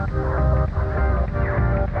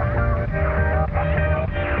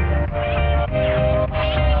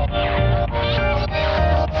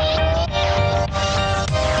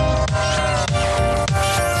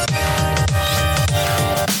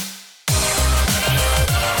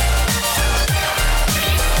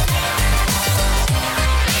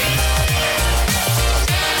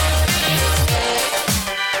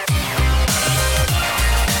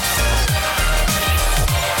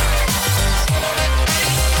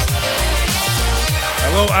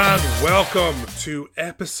Hello and welcome to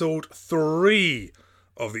episode 3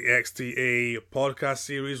 of the XTA podcast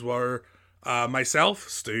series where myself,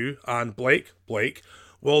 Stu, and Blake,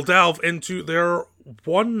 will delve into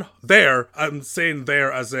I'm saying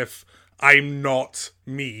there as if I'm not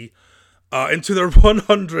me, into their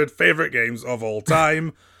 100 favourite games of all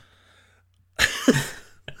time.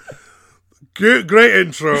 Great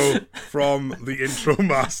intro from the intro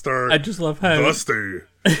master. I just love how the Stu.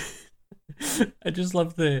 I just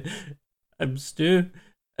love I'm Stu.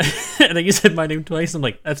 I think you said my name twice. I'm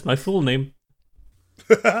like, that's my full name.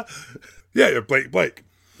 Yeah, you're Blake.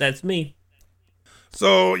 That's me.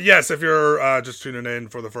 So, yes, if you're just tuning in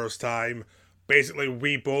for the first time, basically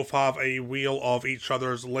we both have a wheel of each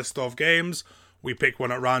other's list of games. We pick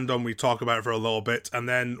one at random, we talk about it for a little bit, and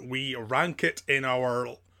then we rank it in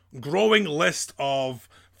our growing list of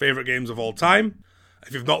favourite games of all time.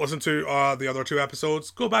 If you've not listened to the other 2 episodes,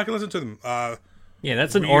 go back and listen to them. Yeah,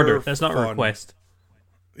 that's an order. That's not a request.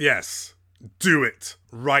 Yes, do it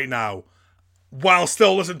right now, while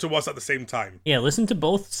still listening to us at the same time. Yeah, listen to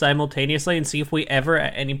both simultaneously and see if we ever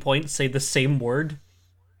at any point say the same word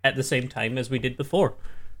at the same time as we did before.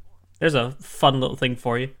 There's a fun little thing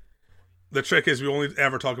for you. The trick is we only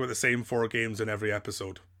ever talk about the same 4 games in every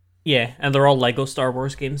episode. Yeah, and they're all Lego Star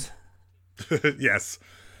Wars games. Yes.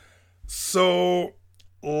 So,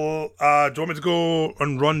 do you want me to go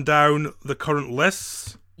and run down the current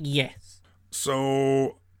lists? Yes.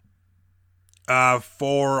 So,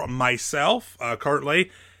 for myself,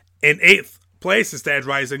 currently, in 8th place is Dead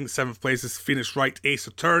Rising, 7th place is Phoenix Wright Ace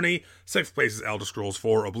Attorney, 6th place is Elder Scrolls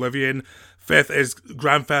 4 Oblivion, 5th is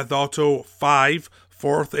Grand Theft Auto 5,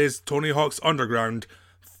 4th is Tony Hawk's Underground,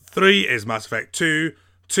 3 is Mass Effect 2,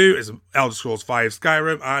 2 is Elder Scrolls 5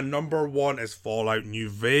 Skyrim, and number 1 is Fallout New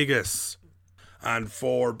Vegas. And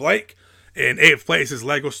for Blake, in 8th place is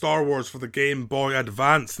Lego Star Wars for the Game Boy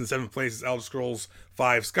Advance, in 7th place is Elder Scrolls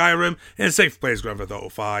 5 Skyrim, in 6th place Grand Theft Auto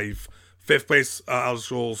 5, 5th place Elder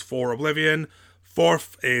Scrolls 4 Oblivion,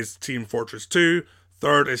 4th is Team Fortress 2,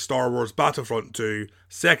 3rd is Star Wars Battlefront 2,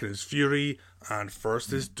 2nd is Fury, and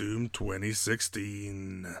 1st is Doom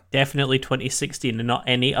 2016. Definitely 2016 and not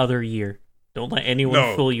any other year. Don't let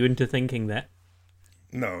anyone fool you into thinking that.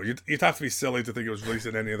 No, you'd have to be silly to think it was released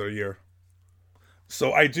in any other year.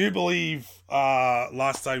 So I do believe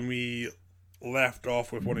last time we left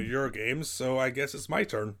off with one of your games, so I guess it's my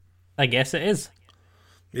turn. I guess it is.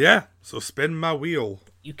 Yeah, so spin my wheel.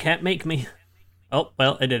 You can't make me. Oh,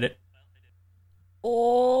 well, I did it.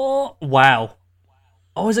 Oh, wow.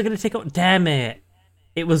 Oh, is it going to take out? Damn it.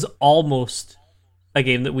 It was almost a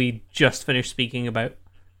game that we just finished speaking about.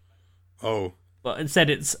 Oh. But instead,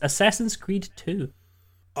 it's Assassin's Creed 2.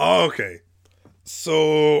 Oh, okay.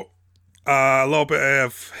 So, a little bit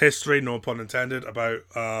of history, no pun intended, about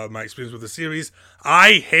my experience with the series.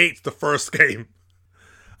 I hate the first game.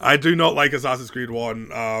 I do not like Assassin's Creed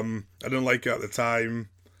 1. I didn't like it at the time.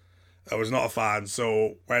 I was not a fan.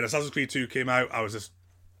 So, when Assassin's Creed 2 came out, I was just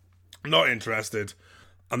not interested.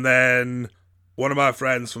 And then one of my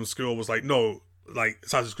friends from school was like, no, like,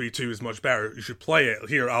 Assassin's Creed 2 is much better. You should play it.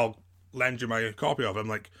 Here, I'll lend you my copy of it. I'm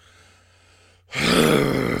like,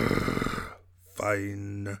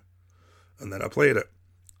 fine. And then I played it.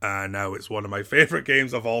 And now it's one of my favourite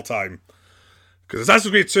games of all time. Because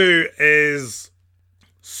Assassin's Creed 2 is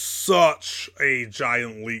such a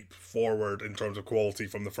giant leap forward in terms of quality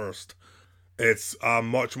from the first. It's a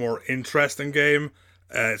much more interesting game.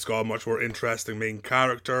 It's got a much more interesting main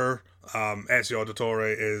character. Ezio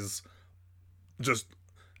Auditore is just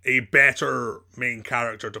a better main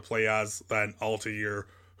character to play as than Altair,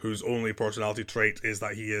 whose only personality trait is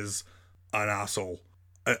that he is an asshole.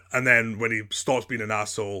 And then when he stops being an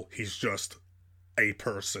asshole, he's just a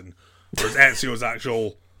person. Whereas Ezio's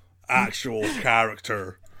actual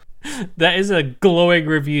character. That is a glowing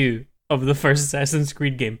review of the first Assassin's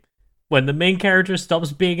Creed game. When the main character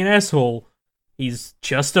stops being an asshole, he's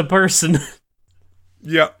just a person.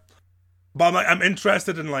 Yeah. But I'm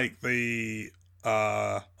interested in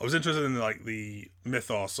I was interested in the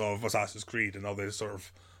mythos of Assassin's Creed and all this sort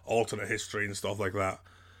of alternate history and stuff like that.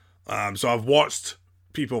 So I've watched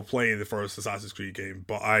people play the first Assassin's Creed game,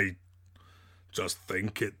 but I just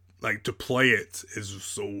think to play it is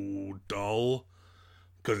so dull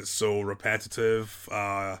because it's so repetitive.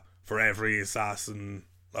 For every assassination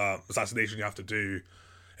you have to do,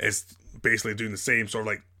 it's basically doing the same sort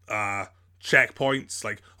of checkpoints.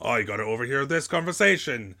 Like, oh, you got to overhear this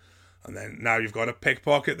conversation, and then now you've got to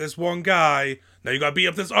pickpocket this one guy. Now you got to beat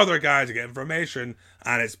up this other guy to get information,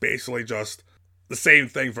 and it's basically just the same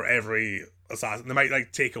thing for every assassin. They might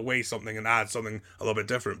take away something and add something a little bit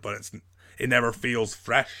different, but it never feels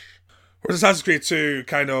fresh. Whereas Assassin's Creed 2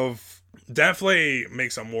 kind of definitely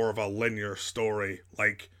makes it more of a linear story.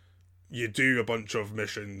 Like, you do a bunch of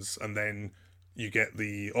missions and then you get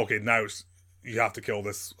okay, now you have to kill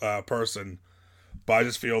this person. But I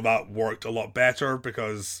just feel that worked a lot better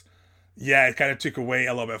because, yeah, it kind of took away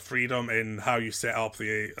a little bit of freedom in how you set up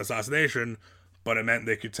the assassination, but it meant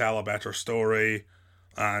they could tell a better story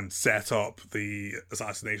and set up the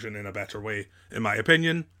assassination in a better way, in my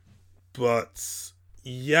opinion. But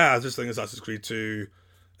yeah, I just think Assassin's Creed 2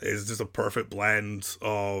 is just a perfect blend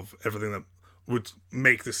of everything that would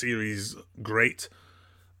make the series great.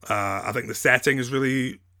 I think the setting is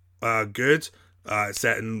really good. It's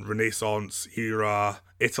set in Renaissance era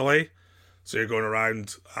Italy. So you're going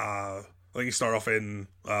around, I think you start off in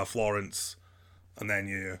Florence, and then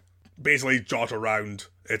you basically jot around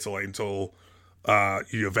Italy until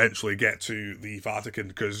you eventually get to the Vatican,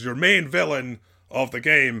 because your main villain of the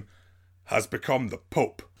game has become the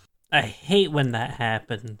Pope. I hate when that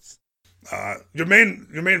happens. Your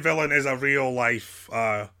main villain is a real life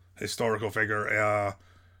historical figure. I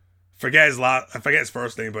forget his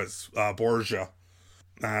first name, but it's Borgia.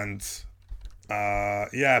 And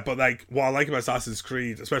yeah, but like what I like about Assassin's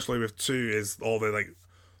Creed, especially with 2, is all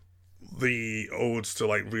the odes to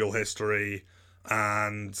like real history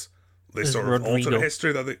and the sort of alternate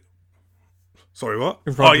history that they. Sorry, what?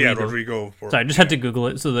 Rodrigo. Oh yeah, Rodrigo. Sorry, I just had to Google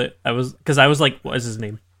it so that I was like, what is his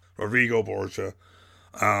name? Rodrigo Borgia.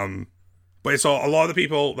 But it's a lot of the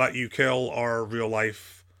people that you kill are real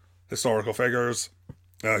life historical figures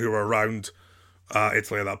who were around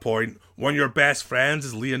Italy at that point. One of your best friends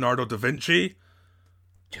is Leonardo da Vinci.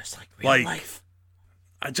 Just like real life.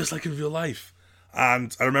 Just like in real life.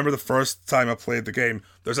 And I remember the first time I played the game,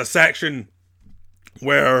 there's a section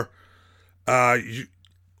where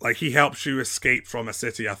he helps you escape from a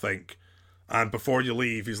city, I think. And before you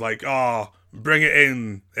leave, he's like, "Oh, bring it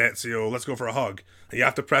in, Ezio. Let's go for a hug." And you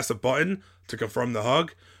have to press a button to confirm the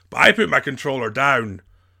hug. But I put my controller down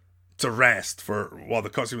to rest while the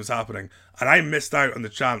cutscene was happening, and I missed out on the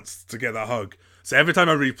chance to get that hug. So every time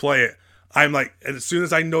I replay it, I'm like, as soon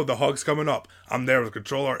as I know the hug's coming up, I'm there with the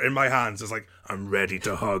controller in my hands. It's like, I'm ready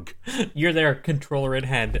to hug. You're there, controller in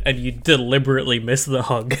hand, and you deliberately miss the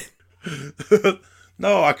hug.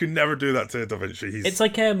 No, I could never do that to Da Vinci. It's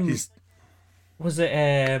like was it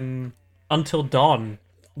Until Dawn?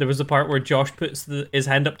 There was a part where Josh puts his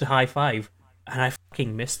hand up to high five, and I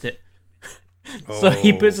fucking missed it. So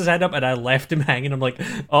he puts his hand up, and I left him hanging. I'm like,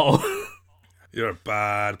 oh. You're a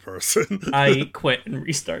bad person. I quit and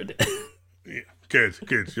restarted it. Yeah,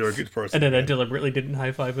 good. You're a good person. And then I deliberately didn't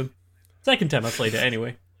high five him. Second time I played it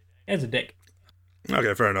anyway. As a dick.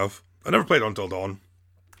 Okay, fair enough. I never played Until Dawn.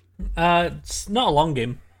 It's not a long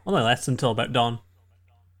game. Only lasts until about dawn.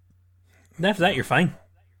 And after that, you're fine.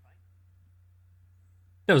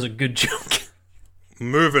 That was a good joke.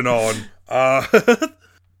 Moving on. But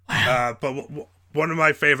one of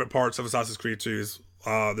my favourite parts of Assassin's Creed 2 is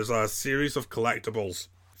there's a series of collectibles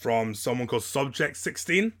from someone called Subject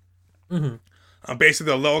 16. Mm-hmm. And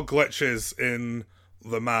basically they're little glitches in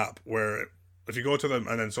the map where if you go to them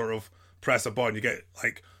and then sort of press a button, you get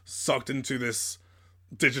like sucked into this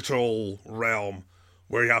digital realm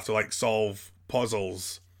where you have to like solve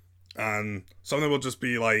puzzles. And some of them will just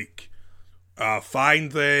be like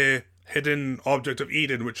find the hidden object of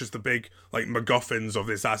Eden, which is the big like MacGuffins of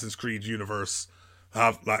the Assassin's Creed universe,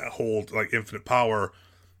 hold like infinite power.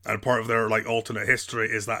 And part of their like alternate history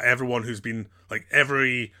is that everyone who's been like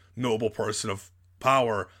every notable person of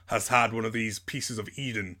power has had one of these pieces of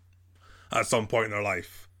Eden at some point in their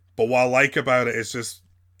life. But what I like about it is just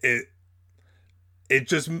it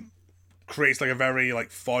just creates like a very like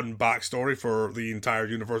fun backstory for the entire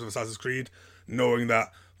universe of Assassin's Creed, knowing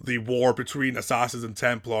that the war between assassins and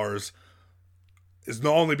Templars has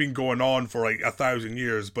not only been going on for like 1,000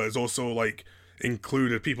 years, but it's also like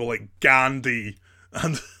included people like Gandhi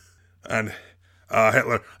and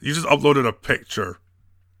Hitler. You just uploaded a picture.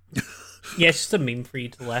 Yeah, it's just a meme for you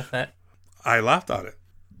to laugh at. I laughed at it.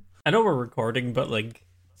 I know we're recording, but like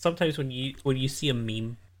sometimes when you see a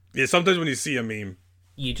meme, yeah, sometimes when you see a meme,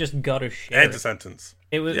 you just gotta share end the sentence.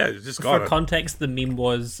 It was you just got for context. The meme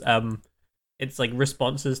was it's like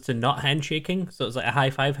responses to not handshaking. So it's like a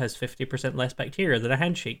high five has 50% less bacteria than a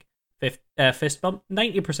handshake. Fist bump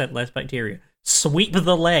 90% less bacteria. Sweep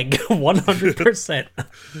the leg 100%.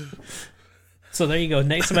 So there you go.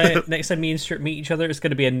 Next time me and Stuart meet each other, it's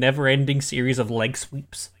going to be a never-ending series of leg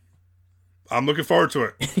sweeps. I'm looking forward to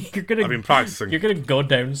it. I've been practicing. You're gonna go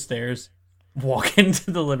downstairs, walk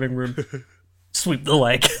into the living room, sweep the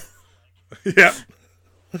leg. Yeah.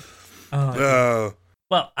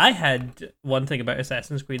 Well, I had one thing about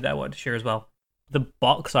Assassin's Creed that I wanted to share as well. the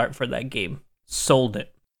box art for that game sold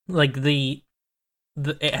it. Like it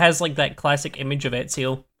has like that classic image of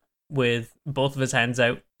Ezio with both of his hands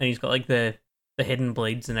out, and he's got like the hidden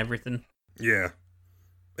blades and everything. Yeah,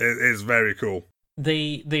 it is very cool.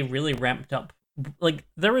 They really ramped up. Like,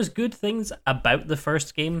 there was good things about the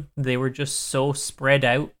first game. They were just so spread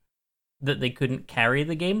out that they couldn't carry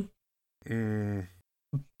the game.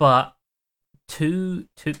 But 2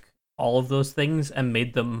 took all of those things and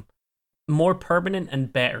made them more permanent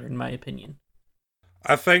and better, in my opinion.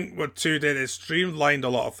 I think what 2 did is streamlined a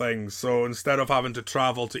lot of things. So instead of having to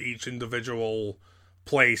travel to each individual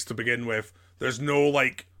place to begin with, there's no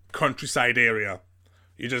like countryside area.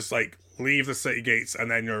 You just like leave the city gates and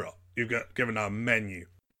then you get given a menu.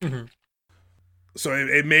 Mm-hmm. So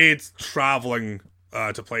it made traveling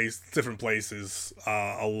to different places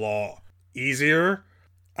a lot easier,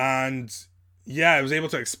 and yeah, it was able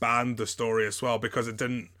to expand the story as well, because it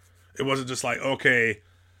wasn't just like, okay,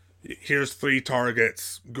 here's 3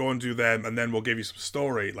 targets, go and do them, and then we'll give you some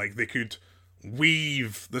story. Like, they could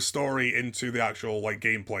weave the story into the actual like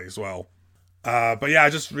gameplay as well. But yeah, I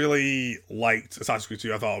just really liked Assassin's Creed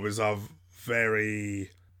 2. I thought it was a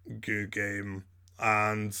very good game,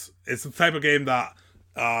 and it's the type of game that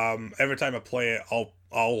every time I play it, I'll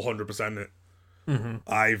 100% it. Mm-hmm.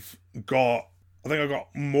 I think I got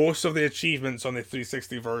most of the achievements on the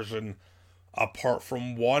 360 version, apart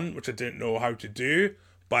from one which I didn't know how to do,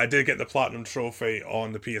 but I did get the platinum trophy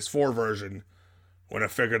on the PS4 version when I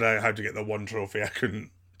figured out how to get the one trophy I couldn't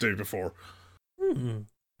do before. Mm-hmm.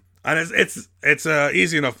 And it's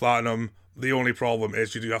easy enough platinum. The only problem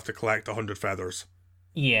is you do have to collect 100 feathers.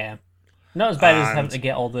 Yeah. Not as bad as having to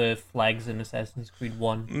get all the flags in Assassin's Creed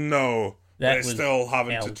 1. No. But it's still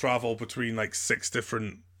having hell. to travel between like 6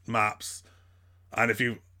 different maps. And if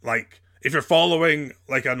you're following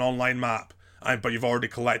like an online map, but you've already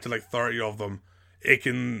collected like 30 of them, it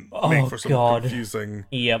can make for some confusing.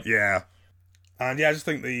 Yep. Yeah. And yeah, I just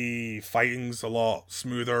think the fighting's a lot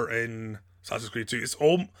smoother in Assassin's Creed 2. It's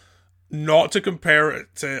not to compare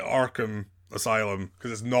it to Arkham Asylum,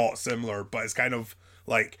 because it's not similar, but it's kind of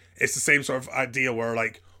like, it's the same sort of idea where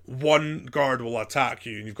like one guard will attack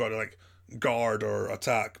you and you've got to like guard or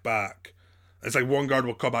attack back. It's like one guard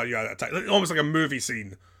will come at you and attack, like, almost like a movie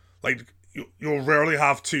scene. Like, you'll rarely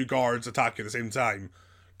have 2 guards attack you at the same time,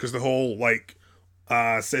 because the whole like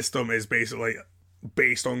system is basically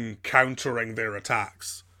based on countering their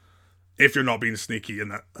attacks if you're not being sneaky.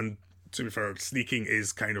 And to be fair, sneaking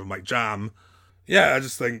is kind of my jam. Yeah, I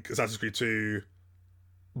just think Assassin's Creed 2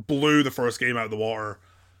 blew the first game out of the water.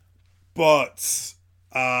 But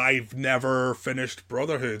I've never finished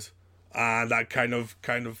Brotherhood, and that kind of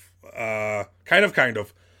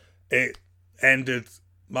it ended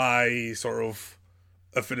my sort of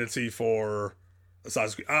affinity for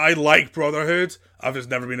Assassin's Creed. I like Brotherhood, I've just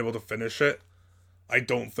never been able to finish it. I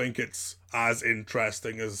don't think it's as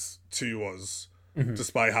interesting as 2 was,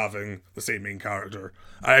 despite having the same main character.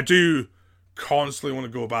 And I do constantly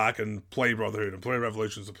want to go back and play Brotherhood and play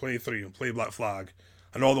Revolutions and play 3 and play Black Flag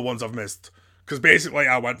and all the ones I've missed. Because basically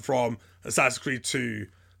I went from Assassin's Creed 2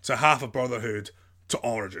 to half of Brotherhood to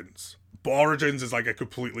Origins. But Origins is like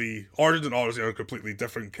Origins and Odyssey are completely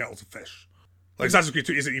different kettles of fish. Like, Assassin's Creed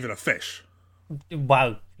 2 isn't even a fish.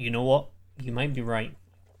 Wow, you know what? You might be right.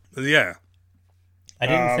 Yeah. I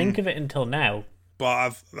didn't think of it until now.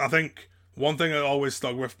 But I think one thing that always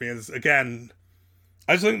stuck with me is, again,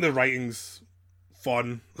 I just think the writing's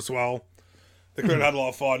fun as well. They could have had a lot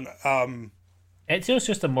of fun. Ezio's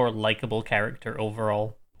just a more likable character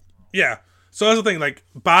overall. Yeah. So that's the thing, like,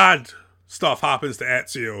 bad stuff happens to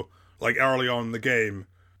Ezio, like, early on in the game.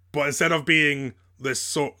 But instead of being this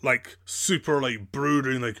super, like,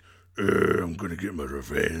 brooding, like, I'm gonna get my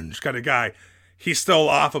revenge kind of guy, he's still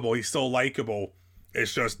affable, he's still likable.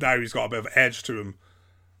 It's just now he's got a bit of edge to him.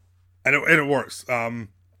 And it works. I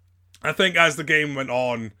think as the game went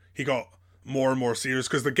on, he got more and more serious,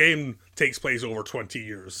 because the game takes place over 20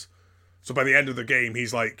 years. So by the end of the game,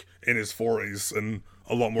 he's like in his 40s and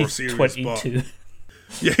a lot more serious. 22. But,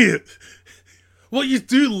 yeah. Well, you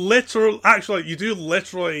do literally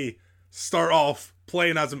start off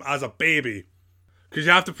playing as him as a baby, because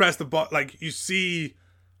you have to press the button. Like, you see,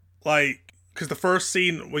 like, because the first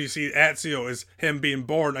scene where you see Ezio is him being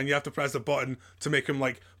born, and you have to press the button to make him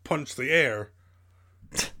like punch the air.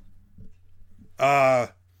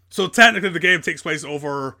 So technically the game takes place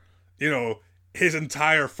over, his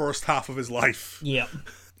entire first half of his life. Yeah.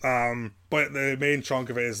 But the main chunk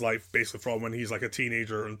of it is like basically from when he's like a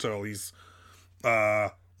teenager until he's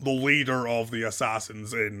the leader of the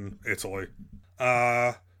assassins in Italy.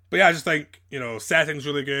 But yeah, I just think, setting's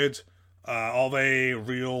really good. All the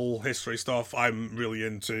real history stuff I'm really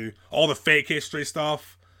into. All the fake history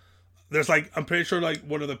stuff. There's like, I'm pretty sure like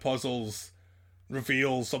one of the puzzles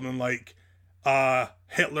reveals something like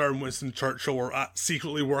Hitler and Winston Churchill were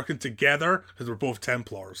secretly working together because they're both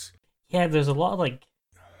Templars. Yeah, there's a lot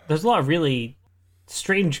of really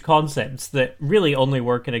strange concepts that really only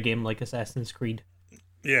work in a game like Assassin's Creed.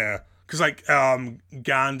 Yeah, because like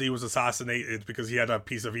Gandhi was assassinated because he had a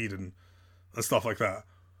piece of Eden and stuff like that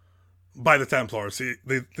by the Templars. They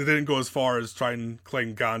didn't go as far as try and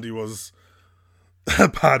claim Gandhi was a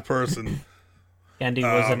bad person. Gandhi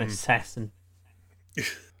was an assassin.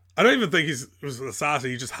 I don't even think he was an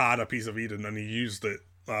assassin. He just had a piece of Eden and he used it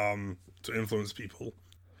to influence people.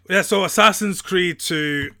 Yeah, so Assassin's Creed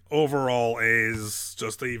 2 overall is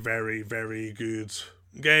just a very, very good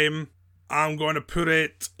game. I'm going to put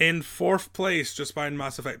it in 4th place, just behind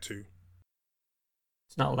Mass Effect 2.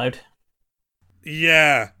 It's not allowed.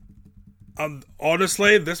 Yeah. And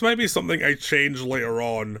honestly, this might be something I change later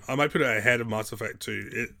on. I might put it ahead of Mass Effect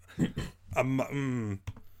 2.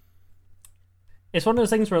 It's one of those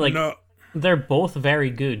things where, like, no, they're both very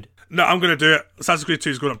good. No, I'm going to do it. Assassin's Creed 2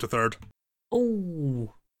 is going up to 3rd.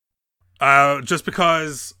 Oh. Just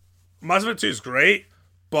because Mass Effect 2 is great,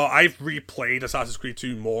 but I've replayed Assassin's Creed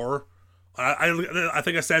 2 more. I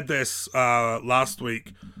think I said this last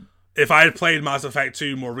week. If I had played Mass Effect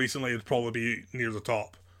 2 more recently, it'd probably be near the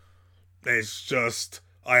top. It's just,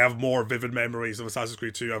 I have more vivid memories of Assassin's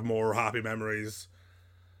Creed 2. I have more happy memories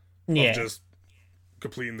of just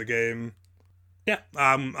completing the game. Yeah,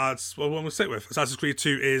 that's what I'm going to stick with. Assassin's Creed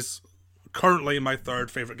 2 is currently my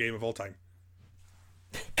 3rd favourite game of all time.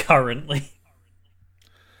 Currently?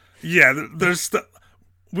 Yeah,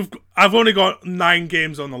 I've only got 9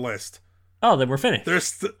 games on the list. Oh, then we're finished.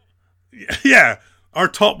 Yeah, our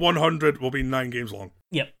top 100 will be 9 games long.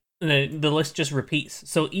 Yep, the list just repeats.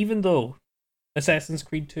 So even though Assassin's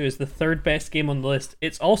Creed 2 is the 3rd best game on the list,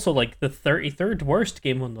 it's also like the 33rd worst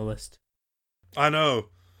game on the list. I know.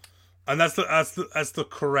 And that's the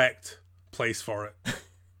correct place for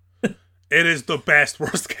it. It is the best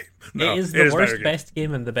worst game. No, it is the worst best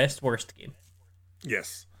game and the best worst game.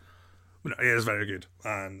 Yes. No, it is very good,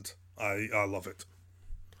 and I love it.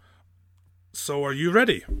 So are you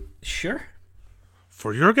ready? Sure.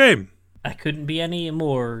 For your game? I couldn't be any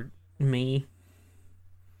more me.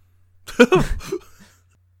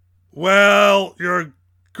 Well, you're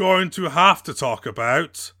going to have to talk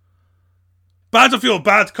about Battlefield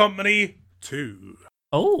Bad Company 2.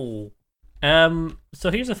 Oh. So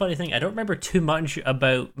here's a funny thing. I don't remember too much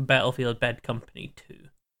about Battlefield Bad Company 2.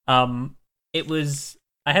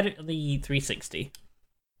 I had it on the 360.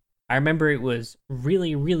 I remember it was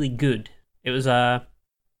really, really good. It was a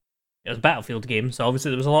Battlefield game, so obviously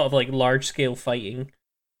there was a lot of like large scale fighting.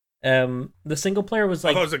 The single player was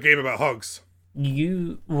like, I thought it was a game about hugs.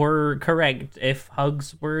 You were correct if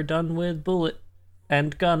hugs were done with bullet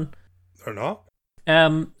and gun. They're not.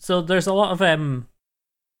 So there's a lot of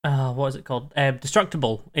what is it called?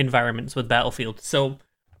 Destructible environments with Battlefield. So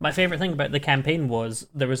my favorite thing about the campaign was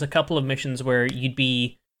there was a couple of missions where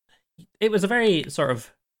it was a very sort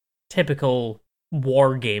of typical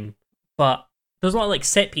war game, but there's a lot of like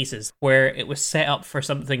set pieces where it was set up for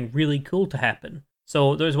something really cool to happen.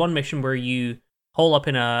 So there's one mission where you hole up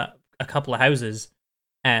in a couple of houses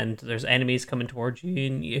and there's enemies coming towards you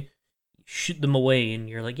and you shoot them away and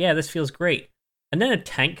you're like, yeah, this feels great. And then a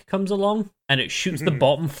tank comes along and it shoots the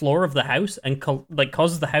bottom floor of the house and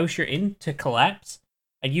causes the house you're in to collapse.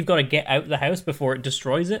 And you've got to get out of the house before it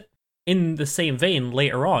destroys it. In the same vein,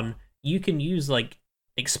 later on, you can use like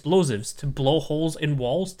explosives to blow holes in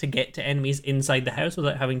walls to get to enemies inside the house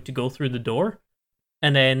without having to go through the door.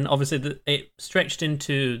 And then obviously it stretched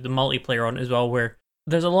into the multiplayer on it as well, where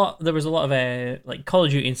there was a lot of like Call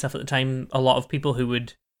of Duty and stuff at the time. A lot of people who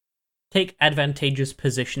would take advantageous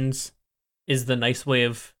positions is the nice way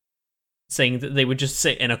of saying that they would just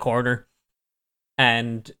sit in a corner.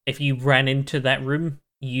 And if you ran into that room,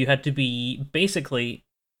 you had to be basically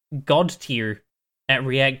god tier at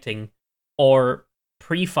reacting or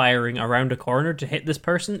pre-firing around a corner to hit this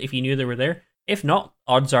person if you knew they were there. If not,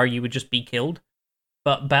 odds are you would just be killed.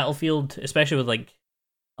 But Battlefield, especially with like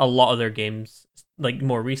a lot of their games, like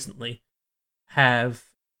more recently, have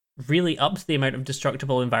really upped the amount of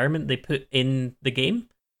destructible environment they put in the game.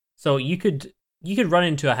 So you could run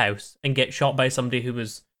into a house and get shot by somebody who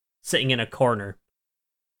was sitting in a corner.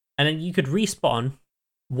 And then you could respawn,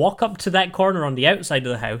 walk up to that corner on the outside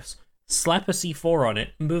of the house, slap a C4 on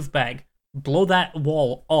it, move back, blow that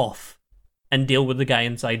wall off, and deal with the guy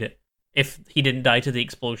inside it, if he didn't die to the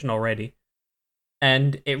explosion already.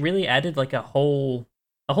 And it really added like a whole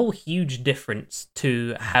huge difference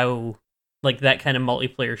to how like that kind of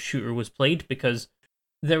multiplayer shooter was played, because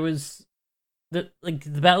there was the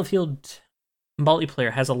Battlefield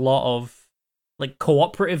multiplayer has a lot of like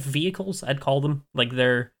cooperative vehicles, I'd call them. Like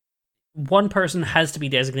they're one person has to be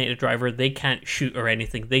designated driver, they can't shoot or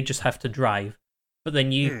anything, they just have to drive. But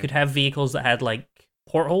then you could have vehicles that had like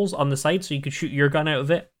portholes on the side so you could shoot your gun out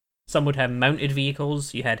of it. Some would have mounted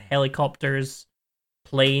vehicles, you had helicopters,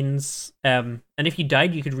 planes, and if you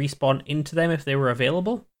died you could respawn into them if they were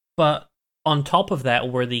available. But on top of that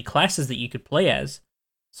were the classes that you could play as.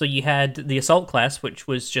 So you had the assault class, which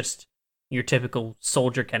was just your typical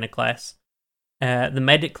soldier kind of class. The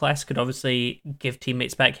medic class could obviously give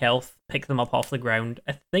teammates back health, pick them up off the ground.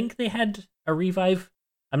 I think they had a revive.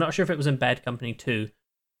 I'm not sure if it was in Bad Company 2.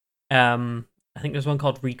 I think there's one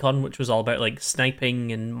called Recon, which was all about like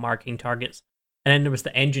sniping and marking targets. And then there was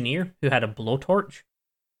the engineer who had a blowtorch.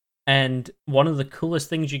 And one of the coolest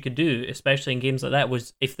things you could do, especially in games like that,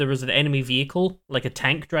 was if there was an enemy vehicle, like a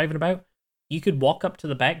tank driving about, you could walk up to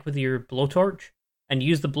the back with your blowtorch and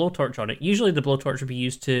use the blowtorch on it. Usually the blowtorch would be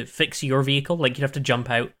used to fix your vehicle, like you'd have to jump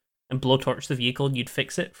out and blowtorch the vehicle and you'd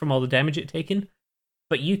fix it from all the damage it taken.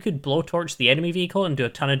 But you could blowtorch the enemy vehicle and do a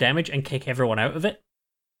ton of damage and kick everyone out of it.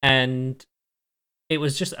 And it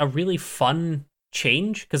was just a really fun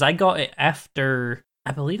change, because I got it after,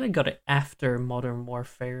 I believe I got it after Modern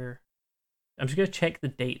Warfare. I'm just going to check the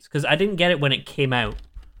dates, because I didn't get it when it came out.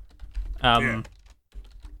 I'm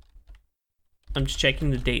just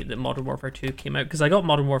checking the date that Modern Warfare 2 came out, because I got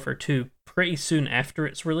Modern Warfare 2 pretty soon after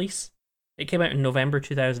its release. It came out in November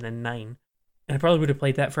 2009, and I probably would have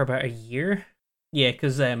played that for about a year. Yeah,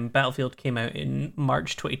 because Battlefield came out in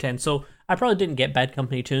March 2010, so I probably didn't get Bad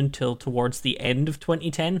Company 2 until towards the end of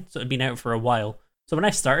 2010, so it had been out for a while. So when I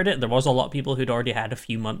started it, there was a lot of people who'd already had a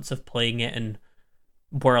few months of playing it and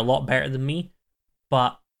were a lot better than me.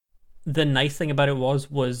 But the nice thing about it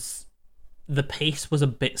was the pace was a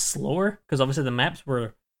bit slower, because obviously the maps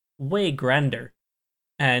were way grander.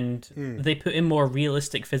 And they put in more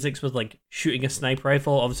realistic physics with like shooting a sniper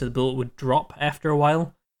rifle. Obviously the bullet would drop after a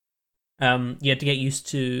while. You had to get used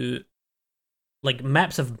to like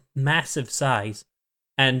maps of massive size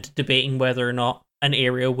and debating whether or not an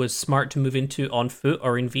area was smart to move into on foot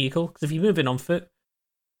or in vehicle. Because if you move in on foot,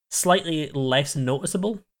 slightly less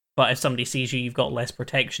noticeable, but if somebody sees you, you've got less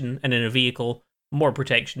protection, and in a vehicle, more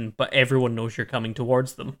protection, but everyone knows you're coming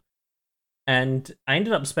towards them. And I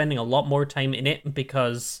ended up spending a lot more time in it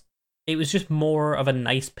because it was just more of a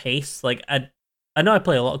nice pace. Like, I know I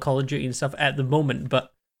play a lot of Call of Duty and stuff at the moment,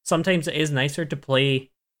 but sometimes it is nicer to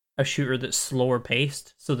play a shooter that's slower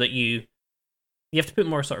paced, so that you have to put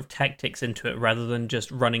more sort of tactics into it rather than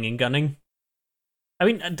just running and gunning. I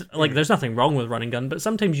mean, like, there's nothing wrong with running gun, but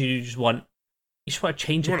sometimes you just want to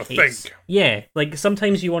change the pace. You want to think. Yeah, like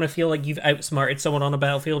sometimes you want to feel like you've outsmarted someone on a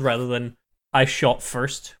battlefield rather than I shot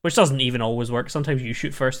first, which doesn't even always work. Sometimes you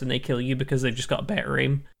shoot first and they kill you because they've just got better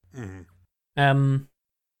aim.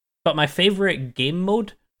 But my favorite game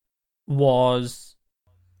mode was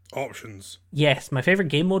Options. Yes, my favorite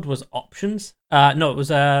game mode was Options. No, it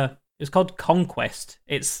was called Conquest.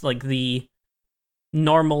 It's like the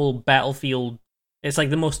normal Battlefield. It's like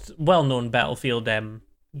the most well-known Battlefield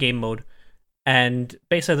game mode. And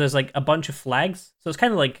basically there's like a bunch of flags. So it's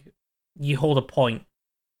kind of like you hold a point,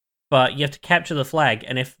 but you have to capture the flag.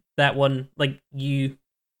 And if that one, like you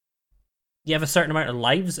have a certain amount of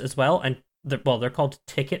lives as well. And they're called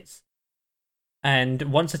tickets. And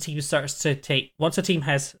once a team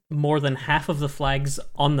has more than half of the flags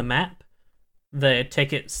on the map, the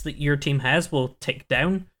tickets that your team has will tick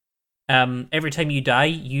down. Every time you die,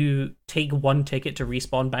 you take one ticket to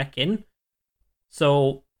respawn back in.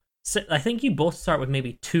 So I think you both start with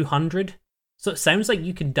maybe 200. So it sounds like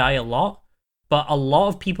you can die a lot, but a lot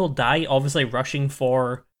of people die obviously rushing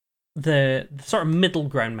for the sort of middle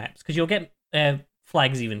ground maps, because you'll get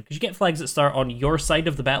flags even, because you get flags that start on your side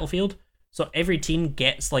of the battlefield. So every team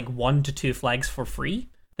gets like 1 to 2 flags for free.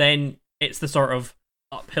 Then it's the sort of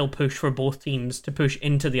uphill push for both teams to push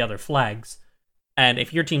into the other flags. And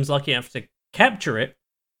if your team's lucky enough to capture it,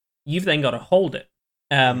 you've then got to hold it.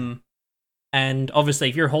 And obviously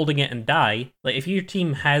if you're holding it and die, like if your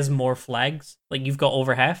team has more flags, like you've got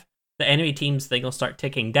over half, the enemy team's thing will start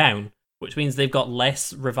ticking down, which means they've got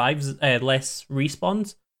less revives, less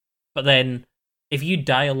respawns. But then if you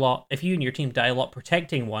die a lot, if you and your team die a lot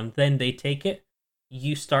protecting one, then they take it,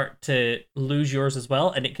 you start to lose yours as well,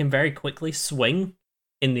 and it can very quickly swing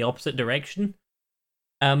in the opposite direction.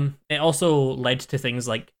 It also led to things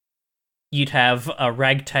like you'd have a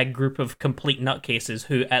ragtag group of complete nutcases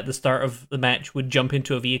who at the start of the match would jump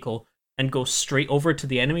into a vehicle and go straight over to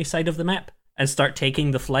the enemy side of the map and start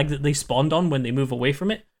taking the flag that they spawned on when they move away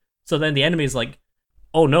from it. So then the enemy's like,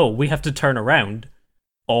 oh no, we have to turn around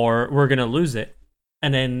or we're going to lose it.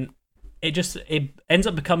 And then it ends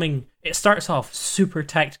up becoming, it starts off super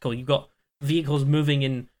tactical. You've got vehicles moving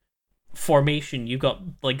in formation. You've got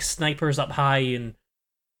like snipers up high and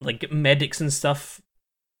like medics and stuff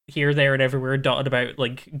here, there, and everywhere dotted about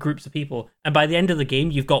like groups of people. And by the end of the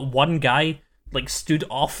game, you've got one guy like stood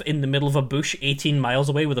off in the middle of a bush 18 miles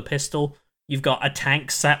away with a pistol. You've got a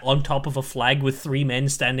tank sat on top of a flag with 3 men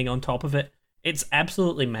standing on top of it. It's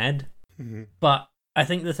absolutely mad. Mm-hmm. But I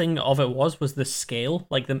think the thing of it was the scale.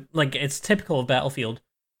 Like it's typical of Battlefield,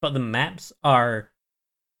 but the maps are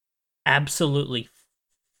absolutely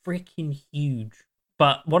freaking huge.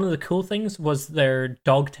 But one of the cool things was their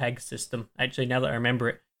dog tag system. Actually, now that I remember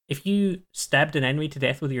it, if you stabbed an enemy to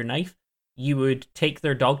death with your knife, you would take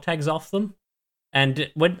their dog tags off them.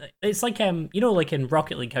 And when it's like like in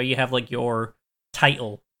Rocket League, how you have like your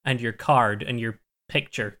title and your card and your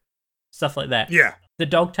picture, stuff like that. Yeah. The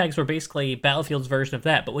dog tags were basically Battlefield's version of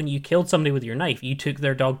that, but when you killed somebody with your knife, you took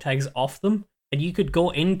their dog tags off them, and you could go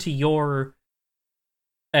into your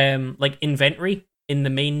like inventory in the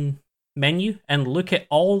main menu and look at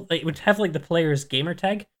all. It would have like the player's gamer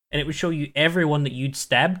tag, and it would show you everyone that you'd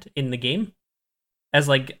stabbed in the game as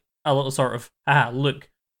like a little sort of, look,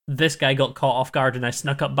 this guy got caught off guard and I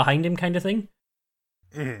snuck up behind him kind of thing.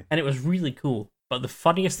 Mm-hmm. And it was really cool. But the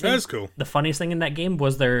funniest thing, That is cool. The funniest thing in that game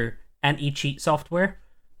was their anti-cheat software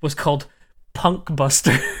was called Punk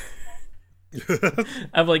Buster.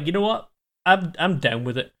 I'm like, you know what? I'm down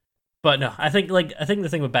with it. But no, I think the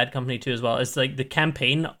thing with Bad Company 2 as well is like the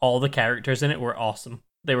campaign, all the characters in it were awesome.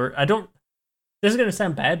 This is going to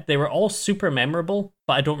sound bad. They were all super memorable,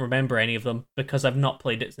 but I don't remember any of them because I've not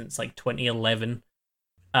played it since like 2011.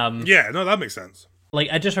 Yeah, no, that makes sense. Like,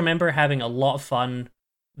 I just remember having a lot of fun.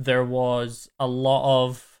 There was a lot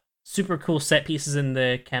of super cool set pieces in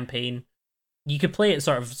the campaign. You could play it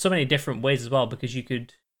sort of so many different ways as well, because you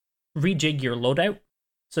could rejig your loadout.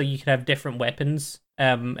 So you could have different weapons.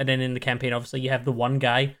 And then in the campaign, obviously, you have the one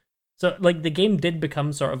guy. So, like, the game did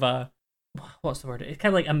become sort of a... What's the word? It's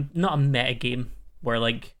kind of like, not a meta game, where,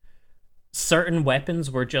 like, certain weapons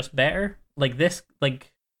were just better. Like, this,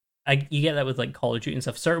 like... you get that with like Call of Duty and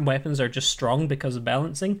stuff. Certain weapons are just strong because of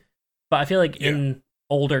balancing. But I feel like in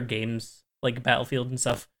older games, like Battlefield and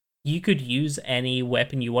stuff, you could use any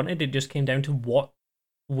weapon you wanted. It just came down to what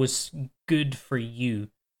was good for you.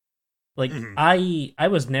 Like, I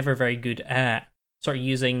was never very good at sort of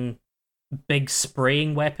using big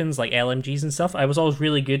spraying weapons like LMGs and stuff. I was always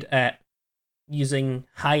really good at using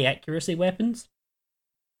high accuracy weapons.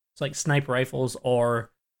 It's like sniper rifles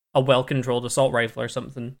or a well-controlled assault rifle or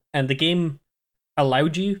something. And the game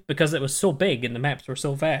allowed you, because it was so big and the maps were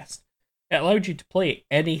so vast, it allowed you to play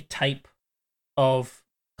any type of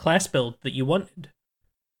class build that you wanted.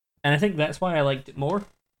 And I think that's why I liked it more,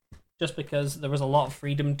 just because there was a lot of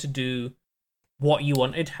freedom to do what you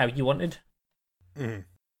wanted, how you wanted. Mm.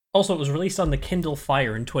 Also, it was released on the Kindle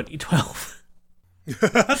Fire in 2012.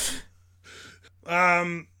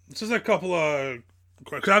 Just a couple of...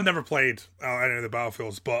 Because I've never played any of the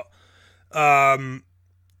Battlefields, but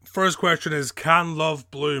first question is, can love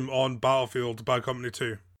bloom on Battlefield Bad Company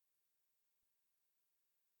 2?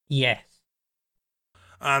 Yes.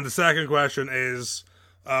 And the second question is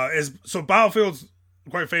so Battlefield's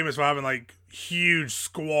quite famous for having like huge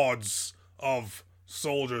squads of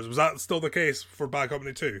soldiers. Was that still the case for Bad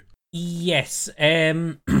Company 2? Yes. I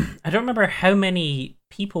don't remember how many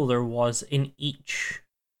people there was in each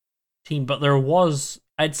team, but there was,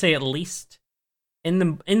 I'd say, at least in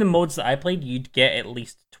the modes that I played, you'd get at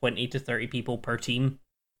least 20 to 30 people per team,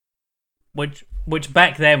 which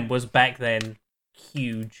back then was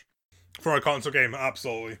huge for a console game.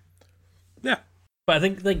 Absolutely. Yeah. But I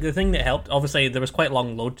think like the thing that helped, obviously there was quite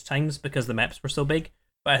long load times because the maps were so big,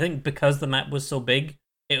 but I think because the map was so big,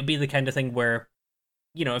 it would be the kind of thing where,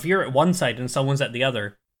 you know, if you're at one side and someone's at the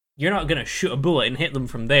other, you're not going to shoot a bullet and hit them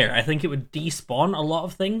from there. I think it would despawn a lot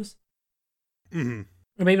of things. Mm-hmm.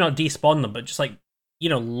 Or maybe not despawn them, but just like, you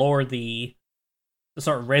know, lower the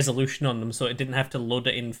sort of resolution on them so it didn't have to load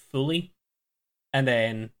it in fully. And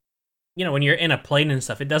then, you know, when you're in a plane and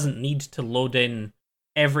stuff, it doesn't need to load in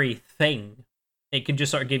everything. It can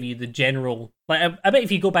just sort of give you the general... Like, I bet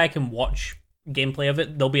if you go back and watch gameplay of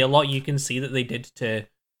it, there'll be a lot you can see that they did to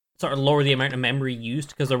sort of lower the amount of memory used,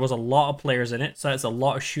 because there was a lot of players in it, so it's a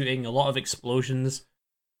lot of shooting, a lot of explosions,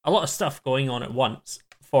 a lot of stuff going on at once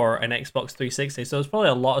for an Xbox 360. So there's probably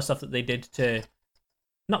a lot of stuff that they did to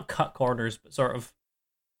not cut corners, but sort of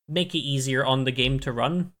make it easier on the game to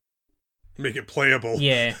run. Make it playable.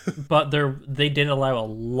 Yeah, but they did allow a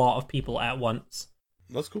lot of people at once.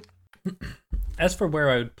 That's cool. As for where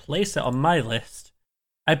I would place it on my list,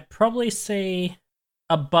 I'd probably say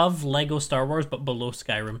above Lego Star Wars, but below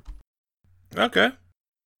Skyrim. Okay.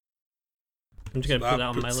 I'm just going to put that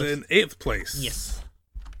on my puts list. in 8th place. Yes.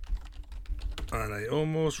 And I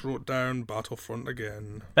almost wrote down Battlefront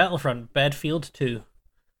again. Battlefront, Battlefield 2.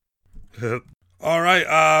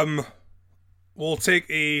 Alright, we'll take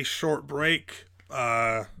a short break,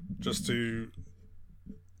 just to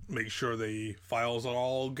make sure the files are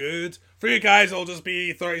all good. For you guys, it'll just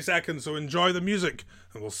be 30 seconds, so enjoy the music,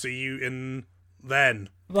 and we'll see you in then.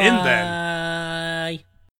 Bye. In then.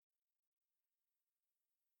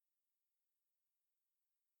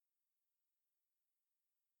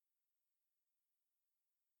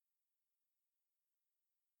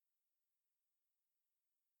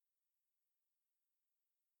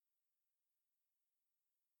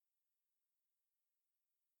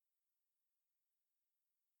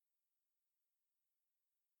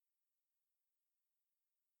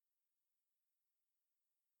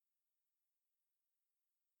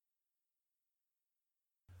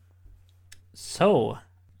 So,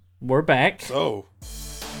 we're back. So,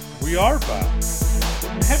 we are back. How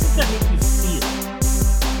does that make you feel?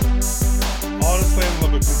 Honestly, I'm a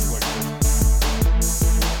little bit conflicted.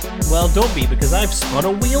 Well, don't be, because I've spun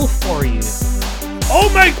a wheel for you.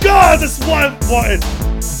 Oh my god, that's what I wanted!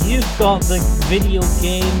 You've got the video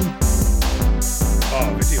game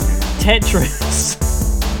Oh, video game. Tetris.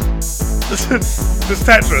 Just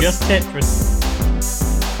Tetris. Just Tetris.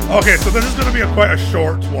 Okay, so this is going to be quite a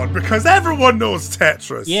short one because everyone knows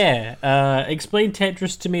Tetris. Yeah, explain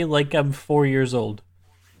Tetris to me like I'm 4 years old.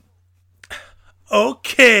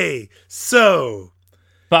 Okay, so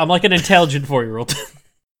But I'm like an intelligent 4-year-old.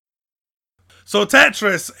 So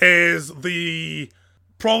Tetris is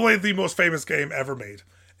probably the most famous game ever made.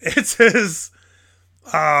 It is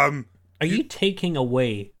Are you taking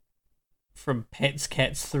away from Pets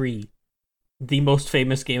Cats 3 the most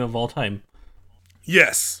famous game of all time?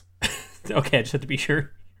 Yes. Okay, I just had to be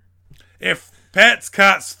sure. If Pets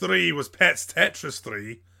Cats 3 was Pets Tetris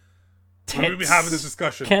 3, we would be having this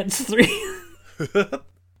discussion. Cats 3. But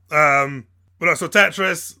no, so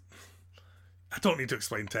Tetris, I don't need to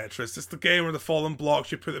explain Tetris. It's the game where the fallen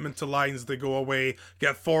blocks, you put them into lines, they go away,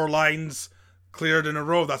 get 4 lines cleared in a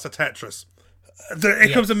row. That's a Tetris.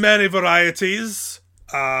 It comes in many varieties,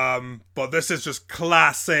 but this is just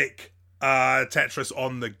classic Tetris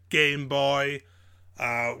on the Game Boy,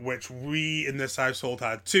 which we in this household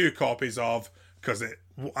had 2 copies of, because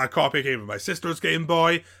a copy came with my sister's Game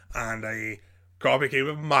Boy, and a copy came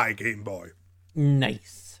with my Game Boy.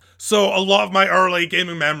 Nice. So a lot of my early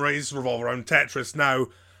gaming memories revolve around Tetris. Now,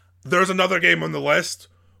 there's another game on the list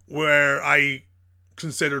where I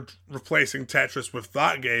considered replacing Tetris with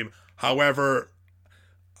that game. However,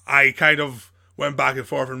 I kind of went back and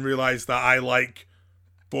forth and realized that I like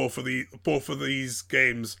both of these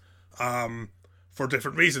games for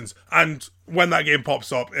different reasons. And when that game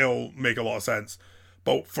pops up, it'll make a lot of sense.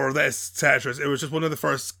 But for this Tetris, it was just one of the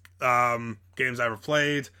first games I ever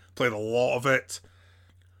played. Played a lot of it.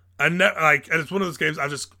 And it's one of those games I've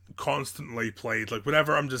just constantly played. Like,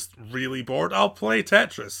 whenever I'm just really bored, I'll play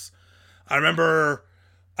Tetris. I don't remember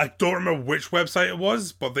which website it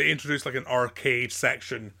was, but they introduced like an arcade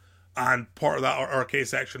section. And part of that arcade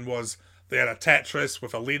section was they had a Tetris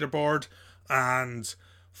with a leaderboard. And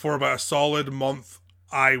for about a solid month,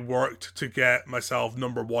 I worked to get myself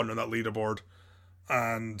number 1 on that leaderboard.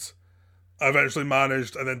 And I eventually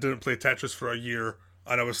managed, and then didn't play Tetris for a year.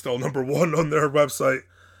 And I was still number 1 on their website.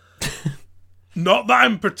 Not that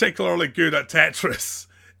I'm particularly good at Tetris.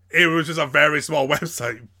 It was just a very small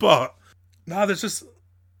website. But there's just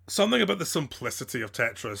something about the simplicity of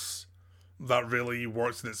Tetris that really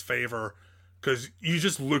works in its favor. Because you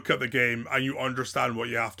just look at the game and you understand what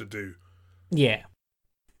you have to do. Yeah.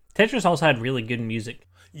 Tetris also had really good music.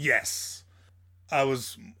 Yes. I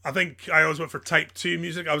think I always went for type 2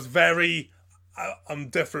 music. I'm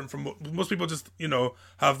different from most people. Just,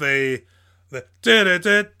 have the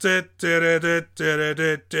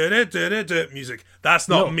music. That's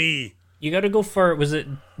not me. You gotta go for, was it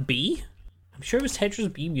B? I'm sure it was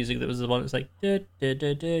Tetris B music that was the one that's like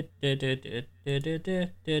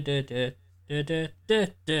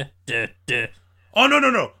Oh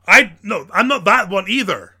no. I'm not that one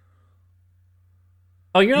either.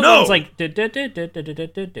 Oh, you're the one that's like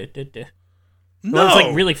No, it's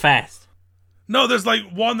like really fast. No, there's like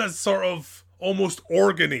one that's sort of almost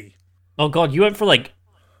organy. Oh god, you went for like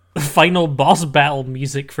final boss battle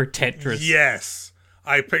music for Tetris. Yes,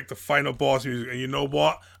 I picked the final boss music, and you know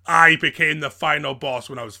what? I became the final boss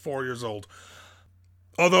when I was 4 years old.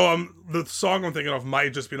 Although the song I'm thinking of might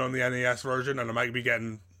have just been on the NES version, and I might be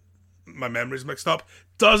getting my memory's mixed up.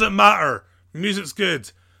 Doesn't matter. Music's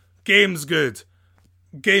good. Game's good.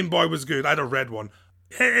 Game Boy was good. I had a red one.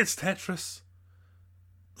 It's Tetris.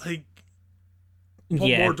 Like,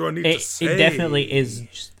 what more do I need to say? It definitely is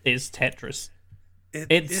Tetris.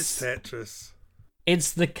 It's Tetris.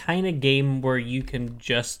 It's the kind of game where you can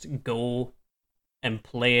just go and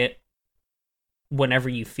play it whenever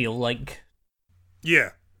you feel like.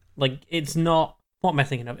 Yeah. Like, it's not... What am I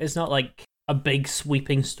thinking of? It's not like a big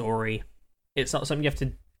sweeping story. It's not something you have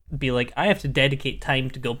to be like, I have to dedicate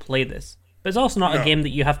time to go play this. But it's also not a game that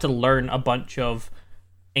you have to learn a bunch of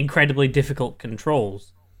incredibly difficult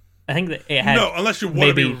controls. I think that it had... No, unless you want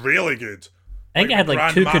to be really good. I think it had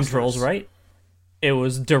like two controls, right? It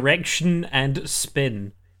was direction and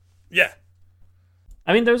spin. Yeah.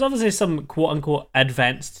 I mean, there was obviously some quote-unquote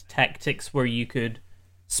advanced tactics where you could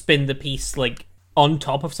spin the piece like on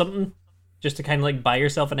top of something just to kind of like buy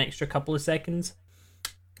yourself an extra couple of seconds.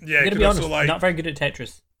 Yeah, I'm gonna be honest, not very good at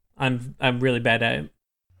Tetris. I'm really bad at it.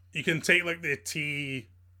 You can take like the T,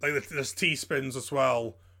 like there's T spins as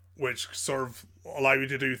well, which sort of allow you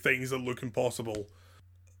to do things that look impossible.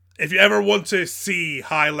 If you ever want to see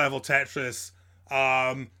high level Tetris,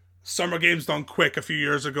 Summer Games Done Quick a few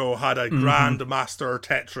years ago had a Grandmaster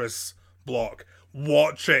Tetris block.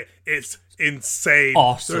 Watch it; it's insane.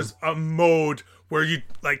 Awesome. There's a mode where you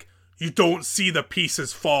don't see the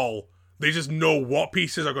pieces fall. They just know what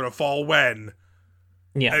pieces are going to fall when.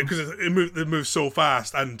 Yeah, because it moves so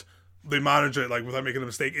fast, and they manage it like without making a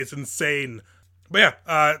mistake. It's insane. But yeah,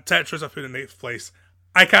 Tetris I put in 8th place.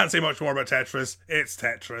 I can't say much more about Tetris. It's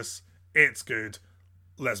Tetris. It's good.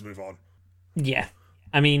 Let's move on. Yeah,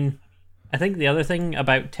 I mean, I think the other thing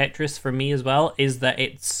about Tetris for me as well is that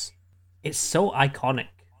it's so iconic.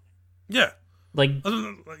 Yeah, like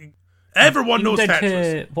everyone knows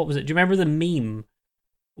Tetris. What was it? Do you remember the meme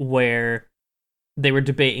where they were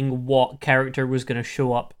debating what character was going to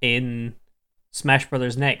show up in Smash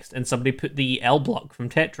Brothers next, and somebody put the L block from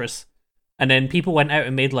Tetris, and then people went out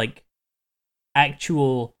and made like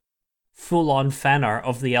actual full-on fan art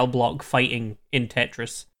of the L block fighting in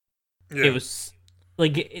Tetris. Yeah. It was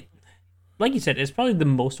like like you said, it's probably the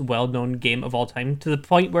most well-known game of all time, to the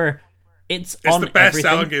point where it's on the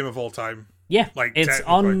best-selling game of all time. Yeah, like it's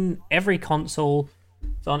on every console.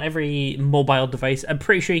 It's on every mobile device. I'm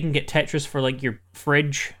pretty sure you can get Tetris for like your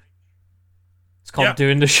fridge. It's called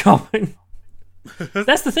doing the shopping.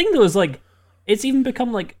 That's the thing though, is like it's even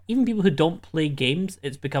become like, even people who don't play games,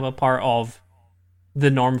 it's become a part of the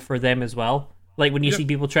norm for them as well. Like when you see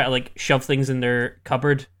people try to like shove things in their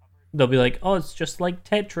cupboard, they'll be like, "Oh, it's just like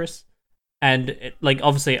Tetris," and it, like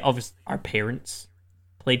obviously our parents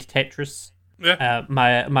played Tetris. Yeah.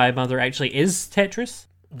 My mother actually is Tetris.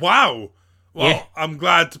 Wow. Well, yeah. I'm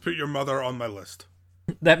glad to put your mother on my list.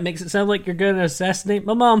 That makes it sound like you're going to assassinate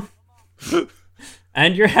my mom.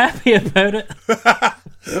 And you're happy about it.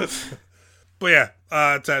 But yeah,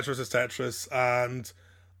 Tetris is Tetris. And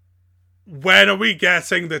when are we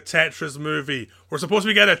getting the Tetris movie? We're supposed to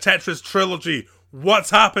be getting a Tetris trilogy. What's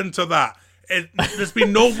happened to that? There's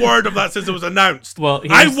been no word of that since it was announced. Well,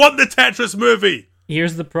 I want the Tetris movie.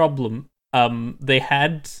 Here's the problem. They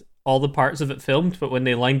had all the parts of it filmed, but when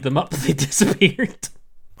they lined them up, they disappeared.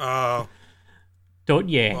 Oh. Don't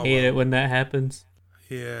you hate it when that happens?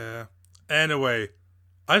 Yeah. Anyway,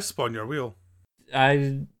 I spun your wheel.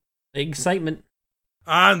 Excitement.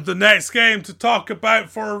 And the next game to talk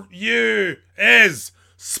about for you is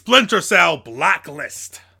Splinter Cell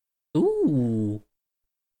Blacklist. Ooh.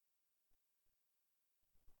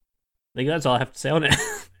 I think that's all I have to say on it.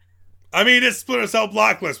 I mean, it's Splinter Cell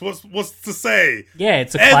Blacklist. What's to say? Yeah,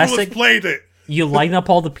 it's a classic. Everyone's played it. You line up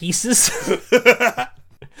all the pieces.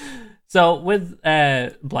 So with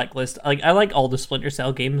Blacklist, I like all the Splinter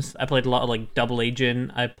Cell games. I played a lot of like Double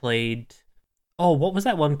Agent. I played, what was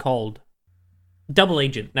that one called? Double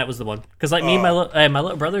Agent. That was the one. Because like me and my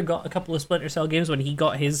little brother got a couple of Splinter Cell games when he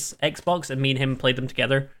got his Xbox, and me and him played them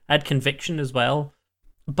together. I had Conviction as well,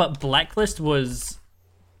 but Blacklist was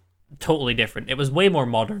totally different. It was way more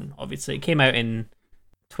modern, obviously. It came out in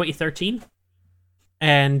 2013,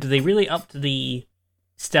 and they really upped the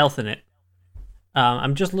stealth in it.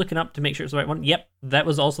 I'm just looking up to make sure it's the right one. Yep, that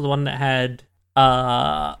was also the one that had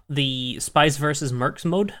the Spies versus Mercs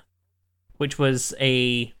mode, which was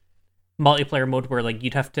a multiplayer mode where like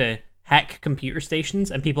you'd have to hack computer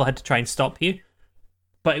stations and people had to try and stop you.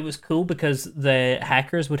 But it was cool because the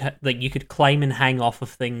hackers would you could climb and hang off of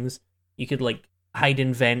things. You could like hide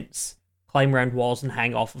in vents, climb around walls and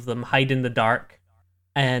hang off of them, hide in the dark,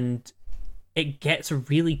 and it gets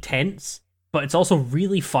really tense, but it's also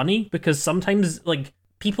really funny because sometimes like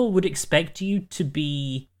people would expect you to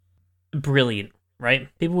be brilliant, right?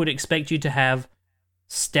 People would expect you to have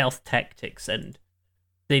stealth tactics, and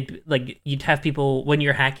you'd have people, when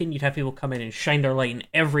you're hacking, you'd have people come in and shine their light in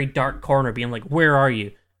every dark corner, being like, "Where are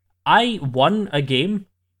you?" I won a game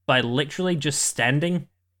by literally just standing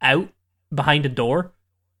out behind a door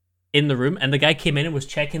in the room, and the guy came in and was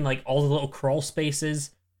checking like all the little crawl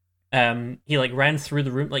spaces. He like ran through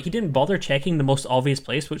the room, like he didn't bother checking the most obvious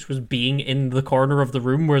place, which was being in the corner of the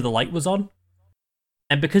room where the light was on.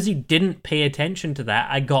 And because he didn't pay attention to that,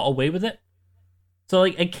 I got away with it. So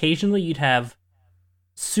like occasionally you'd have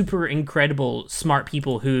super incredible smart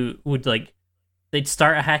people who would like, they'd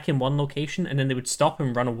start a hack in one location and then they would stop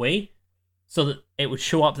and run away so that it would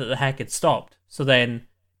show up that the hack had stopped. So then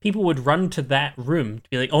people would run to that room to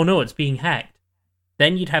be like, "Oh no, it's being hacked."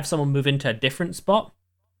 Then you'd have someone move into a different spot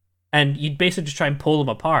and you'd basically just try and pull them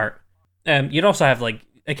apart. You'd also have like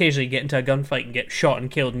occasionally get into a gunfight and get shot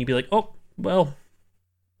and killed, and you'd be like, "Oh, well,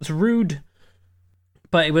 it's rude."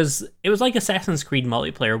 But it was like Assassin's Creed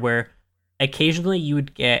multiplayer, where occasionally you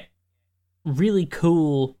would get really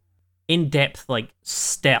cool, in-depth like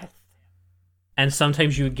stealth, and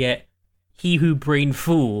sometimes you would get he who brain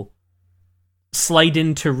fool slide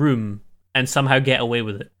into room and somehow get away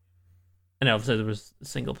with it. And obviously there was a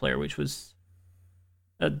single player, which was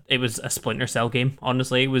it was a Splinter Cell game.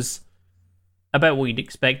 Honestly, it was about what you'd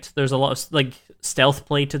expect. There's a lot of like stealth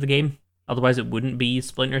play to the game, otherwise it wouldn't be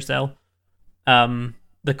Splinter Cell.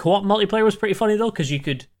 The co-op multiplayer was pretty funny though, because you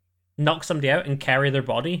could knock somebody out and carry their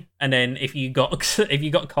body, and then if you got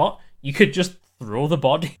caught, you could just throw the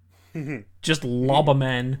body, just lob a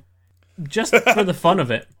man, just for the fun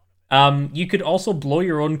of it. You could also blow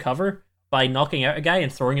your own cover by knocking out a guy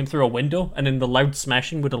and throwing him through a window, and then the loud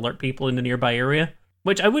smashing would alert people in the nearby area,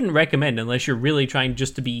 which I wouldn't recommend unless you're really trying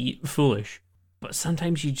just to be foolish. But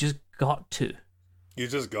sometimes you just got to. You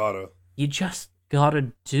just gotta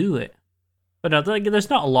do it. But no, like, there's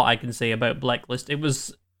not a lot I can say about Blacklist. It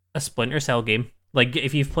was a Splinter Cell game. Like,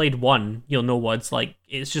 if you've played one, you'll know what it's like.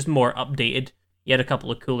 It's just more updated. You had a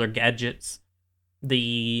couple of cooler gadgets.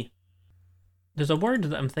 There's a word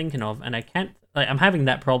that I'm thinking of, and I can't... Like, I'm having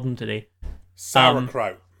that problem today.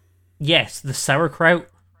 Sauerkraut. Yes, the sauerkraut.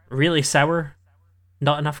 Really sour.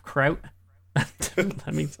 Not enough kraut.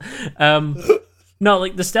 That means... no,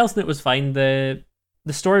 like, the stealth in it was fine. The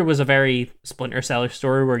story was a very Splinter Cell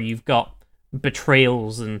story where you've got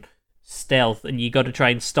betrayals and stealth, and you got to try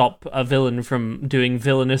and stop a villain from doing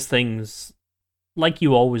villainous things like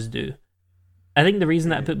you always do. I think the reason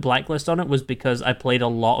that I put Blacklist on it was because I played a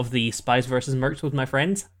lot of the Spies vs. Mercs with my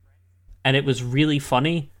friends, and it was really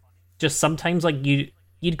funny. Just sometimes, like, you'd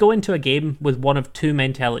go into a game with one of two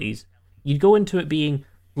mentalities. You'd go into it being,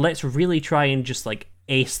 let's really try and just, like,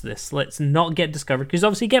 ace this. Let's not get discovered, because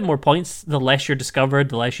obviously you get more points the less you're discovered,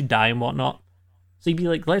 the less you die and whatnot. So you'd be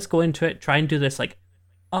like, let's go into it, try and do this, like,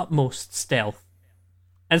 utmost stealth.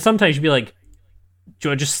 And sometimes you'd be like, do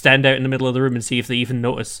you want to just stand out in the middle of the room and see if they even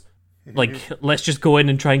notice? Like, let's just go in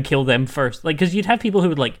and try and kill them first. Like, because you'd have people who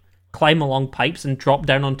would, like, climb along pipes and drop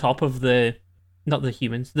down on top of not the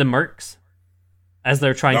humans, the mercs, as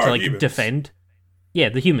they're trying to, like, defend. Yeah,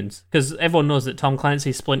 the humans. Because everyone knows that Tom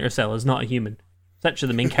Clancy's Splinter Cell is not a human. It's actually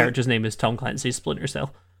the main character's name is Tom Clancy's Splinter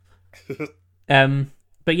Cell.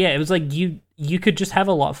 But yeah, it was like, you could just have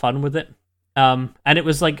a lot of fun with it. And it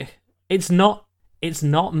was like, it's not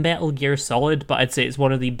Metal Gear Solid, but I'd say it's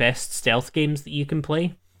one of the best stealth games that you can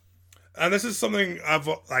play. And this is something I've,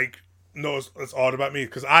 like, noticed that's odd about me,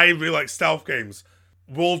 because I really like stealth games.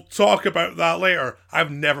 We'll talk about that later.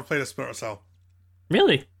 I've never played a Splinter Cell.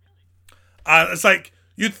 Really? And it's like,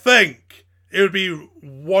 you'd think it would be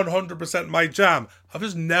 100% my jam. I've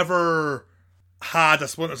just never had a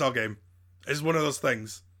Splinter Cell game. It's one of those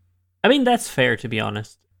things. I mean, that's fair, to be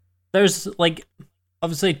honest. There's, like,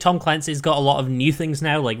 obviously Tom Clancy's got a lot of new things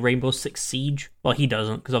now, like Rainbow Six Siege. Well, he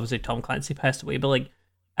doesn't, because obviously Tom Clancy passed away, but, like,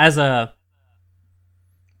 as a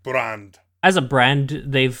brand,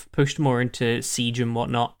 they've pushed more into Siege and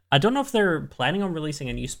whatnot. I don't know if they're planning on releasing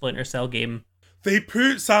a new Splinter Cell game. They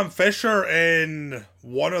put Sam Fisher in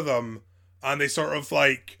one of them, and they sort of,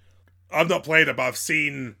 like, I've not played it, but I've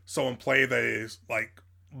seen someone play the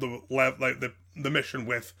mission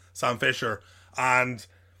with Sam Fisher, and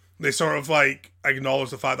they sort of, like, acknowledge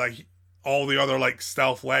the fact that all the other, like,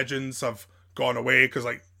 stealth legends have gone away, because,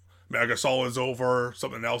 like, Metal Gear Solid is over,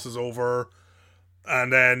 something else is over,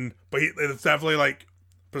 and then, but it's definitely, like,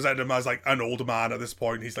 presented him as, like, an older man at this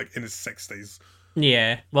point. He's, like, in his 60s.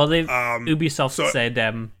 Yeah, well, Ubisoft said,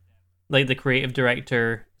 like, the creative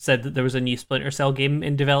director said that there was a new Splinter Cell game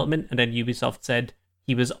in development, and then Ubisoft said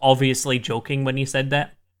he was obviously joking when he said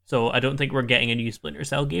that, so I don't think we're getting a new Splinter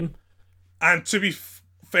Cell game. And to be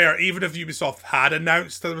fair, even if Ubisoft had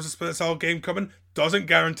announced that there was a Splinter Cell game coming, doesn't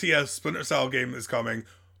guarantee a Splinter Cell game is coming.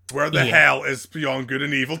 Where the hell is Beyond Good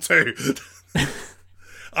and Evil 2?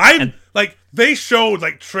 They showed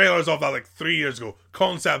like trailers of that like 3 years ago,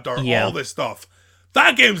 concept art, all this stuff.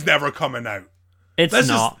 That game's never coming out. Let's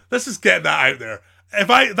just get that out there. If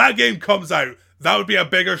that game comes out, that would be a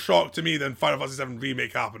bigger shock to me than Final Fantasy VII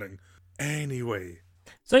Remake happening. Anyway.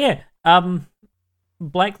 So yeah,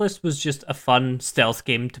 Blacklist was just a fun stealth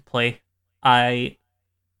game to play. I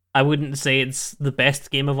wouldn't say it's the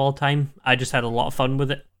best game of all time. I just had a lot of fun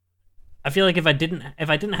with it. I feel like if I didn't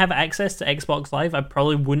have access to Xbox Live, I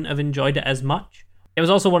probably wouldn't have enjoyed it as much. It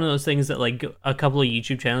was also one of those things that like a couple of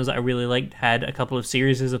YouTube channels that I really liked had a couple of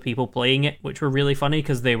series of people playing it, which were really funny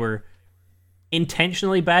because they were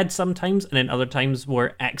intentionally bad sometimes, and then other times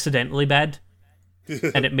were accidentally bad.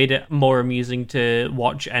 And it made it more amusing to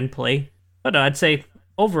watch and play. But I'd say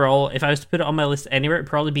overall, if I was to put it on my list anywhere, it'd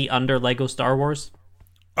probably be under Lego Star Wars.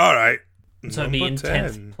 All right. So it'd be in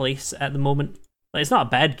 10th place at the moment. Like, it's not a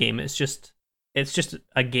bad game. It's just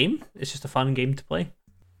a game. It's just a fun game to play.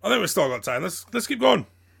 I think we've still got time. Let's keep going.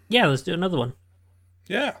 Yeah, let's do another one.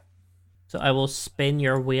 Yeah. So I will spin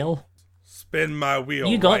your wheel. Spin my wheel.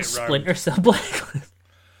 You got Splinter Cell Blacklist.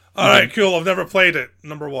 All right, cool. I've never played it.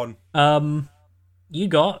 Number 1. You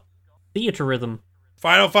got Theatrhythm.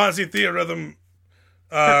 Final Fantasy Theatrhythm.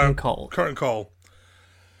 Curtain Call.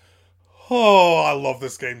 Oh, I love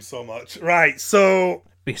this game so much. Right, so...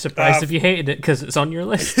 Be surprised if you hated it, because it's on your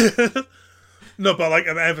list. No, but like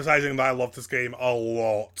I'm emphasizing that I love this game a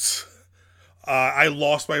lot. I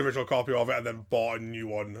lost my original copy of it and then bought a new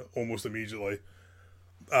one almost immediately.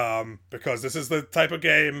 Because this is the type of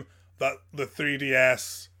game that the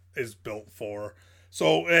 3DS is built for.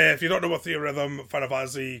 So, if you don't know what Theatrhythm Final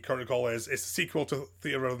Fantasy Curtain Call is, it's a sequel to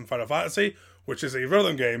Theatrhythm Final Fantasy, which is a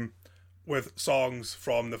rhythm game with songs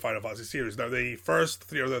from the Final Fantasy series. Now, the first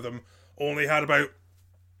Theatrhythm only had about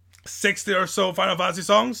 60 or so Final Fantasy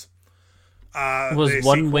songs. Was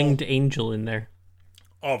One Winged Angel in there?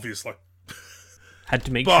 Obviously. Had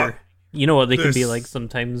to make sure. You know what they can be like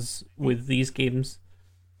sometimes with these games.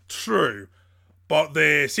 True. But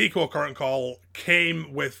the sequel, Curtain Call,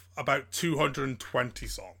 came with about 220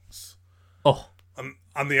 songs. Oh.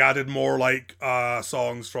 And they added more like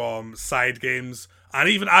songs from side games and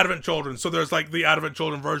even Advent Children. So there's like the Advent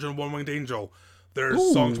Children version of One Winged Angel.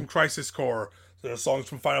 There's songs from Crisis Core. There's songs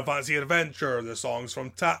from Final Fantasy Adventure. There's songs from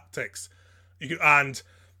Tactics. And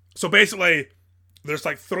so basically, there's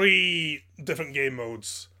like 3 different game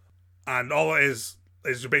modes. And all it is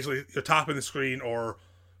you're tapping the screen or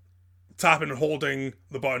tapping and holding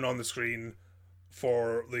the button on the screen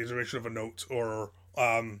for the duration of a note or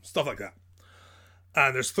stuff like that.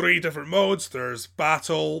 And there's 3 different modes. There's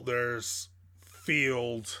battle, there's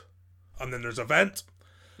field, and then there's event.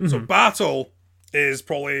 Mm-hmm. So battle is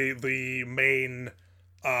probably the main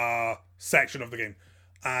section of the game.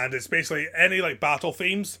 And it's basically any like battle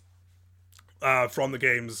themes from the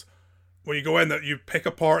games. When you go in, that you pick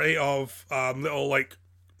a party of little like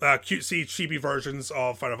cutesy, chibi versions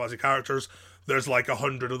of Final Fantasy characters. There's like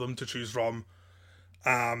 100 of them to choose from.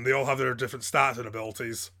 They all have their different stats and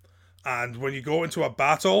abilities. And when you go into a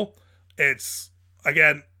battle, it's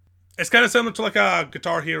kind of similar to like a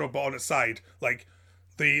Guitar Hero, but on its side. Like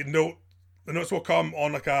the notes will come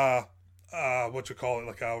on like a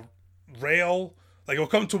like a rail. Like it'll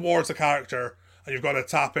come towards the character, and you've got to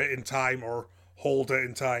tap it in time or hold it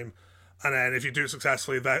in time. And then if you do it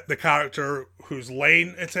successfully, the character whose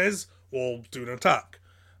lane it is will do an attack.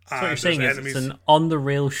 So what you're saying is it's an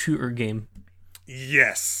on-the-rail shooter game.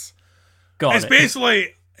 Yes. It's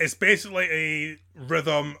basically a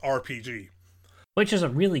rhythm RPG. Which is a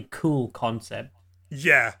really cool concept.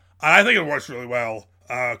 Yeah. I think it works really well.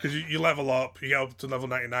 Because you level up, you get up to level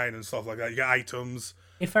 99 and stuff like that. You get items.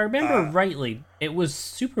 If I remember rightly, it was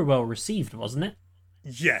super well received, wasn't it?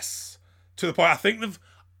 Yes. To the point, I think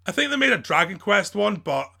they made a Dragon Quest one,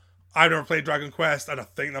 but I've never played Dragon Quest, and I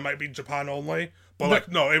think that might be Japan only. But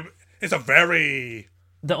it's a very...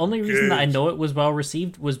 The only reason that I know it was well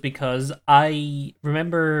received was because I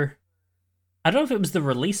remember... I don't know if it was the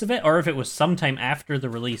release of it, or if it was sometime after the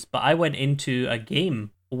release, but I went into a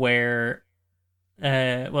game where...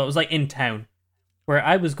 it was like in town, where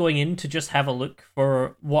I was going in to just have a look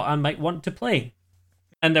for what I might want to play.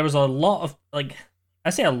 And there was a lot of, like... I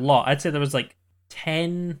say a lot, I'd say there was like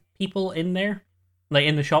 10 people in there, like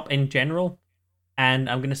in the shop in general, and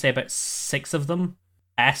I'm going to say about 6 of them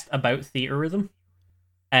asked about Theatrhythm,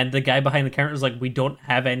 and the guy behind the counter was like, we don't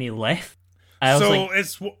have any left.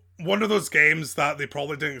 It's one of those games that they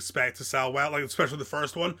probably didn't expect to sell well, like especially the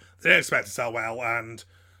first one. They didn't expect to sell well, and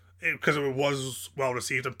because it was well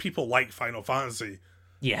received and people like Final Fantasy.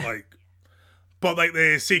 Yeah. Like, but like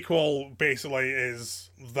the sequel basically is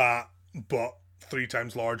that, but 3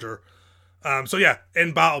 times larger. So yeah,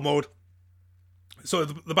 in battle mode. So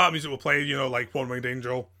the battle music will play, like One Winged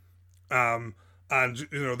Angel, and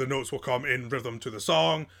the notes will come in rhythm to the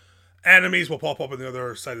song. Enemies will pop up on the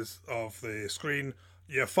other side of the screen.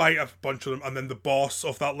 You fight a bunch of them, and then the boss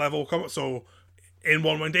of that level will come. So in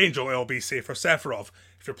One Winged Angel, it'll be, say, for Sephiroth.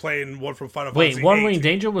 If you're playing one from Final Fantasy Wait, One Winged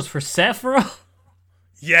Angel was for Sephiroth?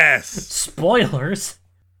 Yes. Spoilers.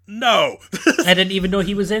 No. I didn't even know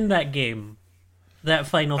he was in that game. That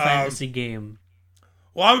Final Fantasy game.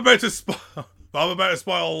 Well, I'm about to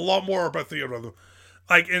spoil a lot more about Theatrhythm.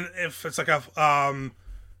 Like, if it's like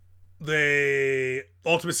the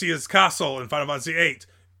Ultimacia's castle in Final Fantasy VIII,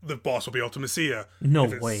 the boss will be Ultimacia. No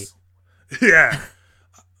way. Yeah.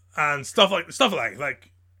 And stuff like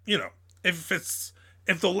like, if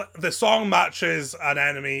the song matches an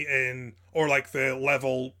enemy in, or like the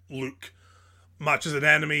level look matches an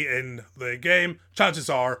enemy in the game, chances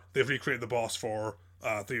are they've recreated the boss for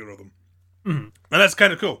Theatrhythm. Mm-hmm. And that's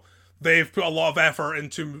kind of cool. They've put a lot of effort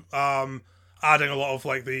into adding a lot of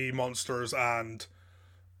like the monsters and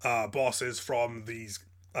bosses from these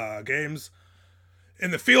games. In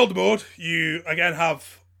the field mode, you again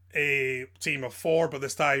have a team of 4, but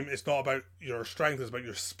this time it's not about your strength, it's about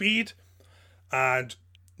your speed. And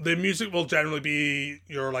the music will generally be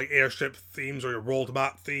your like airship themes or your world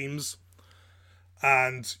map themes.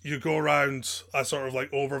 And you go around a sort of like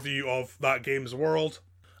overview of that game's world,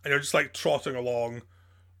 and you're just like trotting along,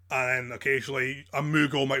 and then occasionally a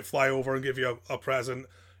Moogle might fly over and give you a present.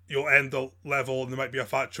 You'll end the level and there might be a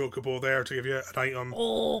fat chocobo there to give you an item.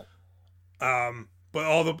 Oh.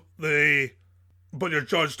 But but you're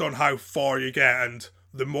judged on how far you get, and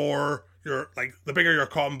the more the bigger your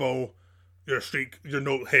combo, your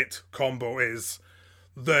note hit combo is,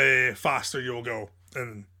 the faster you'll go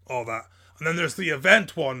and all that. And then there's the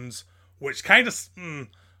event ones, which kind of, and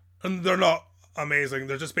they're not amazing.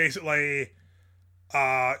 They're just basically,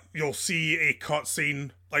 you'll see a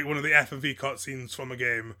cutscene, like one of the FMV cutscenes from a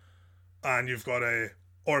game, and you've got or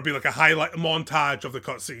it'd be like a montage of the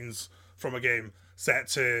cutscenes from a game set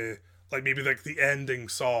to like maybe like the ending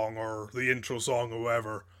song or the intro song or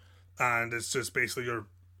whatever, and it's just basically your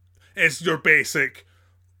basic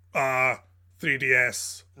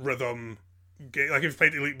 3DS rhythm game. Like if you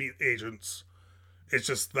played Elite Beat Agents, it's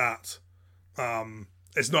just that.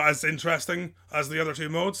 It's not as interesting as the other 2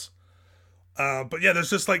 modes. But yeah, there's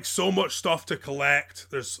just like so much stuff to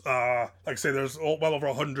collect. There's like I say, there's well over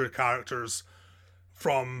 100 characters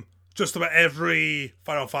from just about every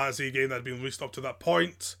Final Fantasy game that had been released up to that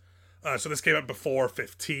point. So this came out before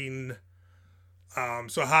 15.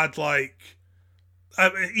 So it had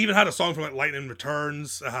it even had a song from like Lightning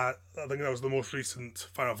Returns. I think that was the most recent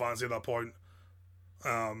Final Fantasy at that point.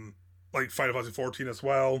 Like Final Fantasy 14 as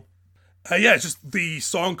well. Yeah, it's just the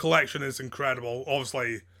song collection is incredible.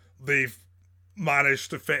 Obviously, they've managed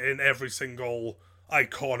to fit in every single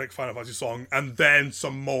iconic Final Fantasy song and then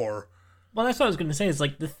some more. Well, that's what I was going to say, is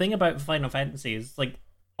like the thing about Final Fantasy is like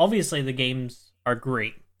obviously the games are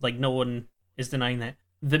great. Like no one is denying that.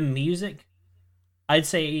 The music, I'd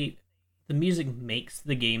say the music makes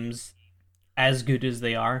the games as good as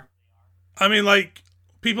they are. I mean, like,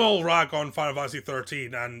 people rag on Final Fantasy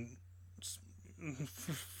 13 and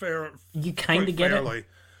you kind of get it.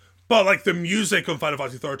 But like the music on Final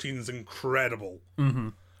Fantasy 13 is incredible. Mm-hmm.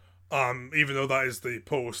 Even though that is the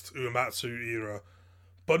post Uematsu era.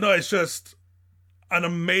 But no, it's just an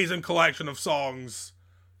amazing collection of songs.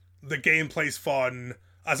 The gameplay's fun.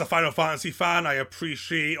 As a Final Fantasy fan, I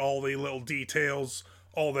appreciate all the little details,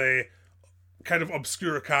 all the kind of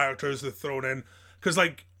obscure characters they've thrown in. Because,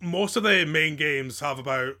 like, most of the main games have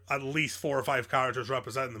about at least 4 or 5 characters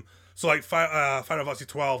representing them. So, like, Final Fantasy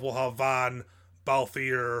 12 will have Van,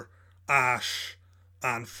 Balthier, Ash,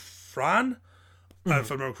 and Fran,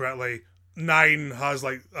 if I remember correctly. 9 has,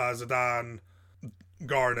 like, Zidane,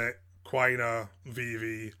 Garnet, Quina,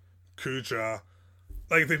 Vivi, Kuja.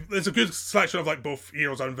 Like, there's a good selection of, like, both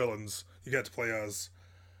heroes and villains you get to play as.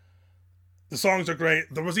 The songs are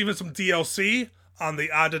great. There was even some DLC, and they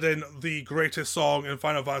added in the greatest song in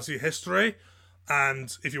Final Fantasy history.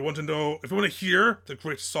 And if you want to hear the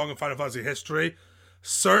greatest song in Final Fantasy history,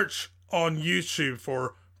 search on YouTube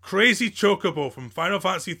for Crazy Chocobo from Final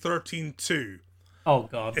Fantasy 13-2. Oh,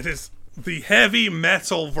 God. It is the heavy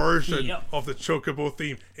metal version of the Chocobo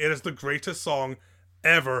theme. It is the greatest song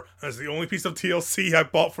ever, and it's the only piece of DLC I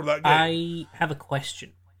bought from that game. I have a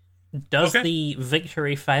question. Does the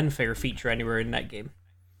Victory fanfare feature anywhere in that game?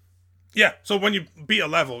 Yeah, so when you beat a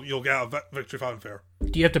level, you'll get a victory fanfare.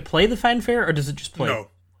 Do you have to play the fanfare, or does it just play? No.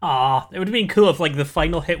 Ah, it would have been cool if like the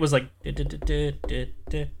final hit was like. To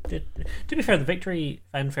be fair, the victory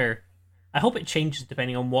fanfare, I hope it changes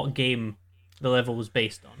depending on what game the level was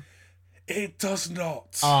based on. It does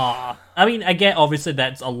not. I mean, I get obviously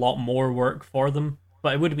that's a lot more work for them,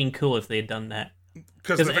 but it would have been cool if they had done that.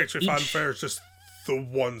 Because the victory fanfare is just the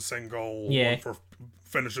one single one for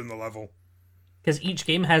finishing the level. Because each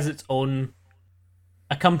game has its own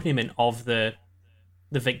accompaniment of the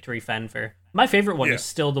victory fanfare. My favorite one is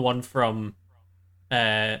still the one from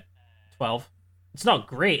 12. It's not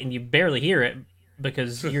great, and you barely hear it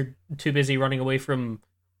because you're too busy running away from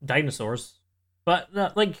dinosaurs. But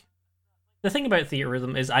like, the thing about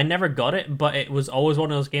Theatrhythm is I never got it, but it was always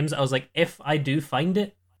one of those games that I was like, if I do find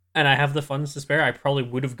it and I have the funds to spare, I probably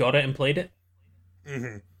would have got it and played it.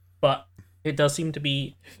 Mm-hmm. But it does seem to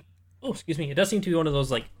be... Oh, excuse me. It does seem to be one of those,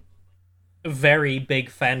 like, very big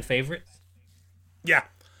fan favorites. Yeah.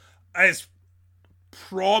 It's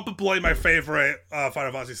probably my favorite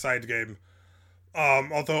Final Fantasy side game.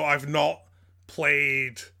 Although I've not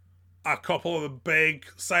played a couple of the big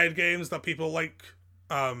side games that people like,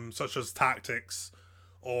 such as Tactics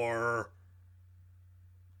or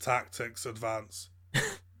Tactics Advance.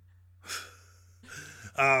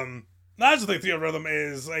 I just think Theatrhythm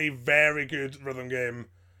is a very good rhythm game.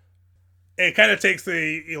 It kind of takes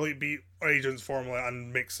the Elite Beat Agents formula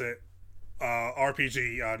and makes it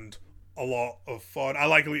RPG and a lot of fun. I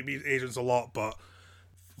like Elite Beat Agents a lot, but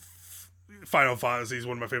Final Fantasy is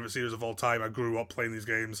one of my favorite series of all time. I grew up playing these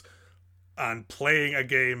games, and playing a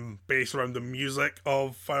game based around the music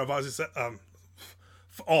of Final Fantasy,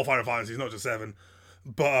 all Final Fantasies, not just 7,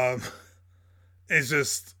 but it's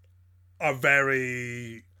just a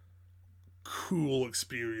very cool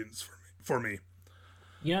experience for me.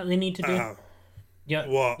 You know what they need to do?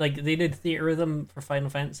 What? Like they did Theatrhythm for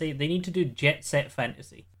Final Fantasy. They need to do Jet Set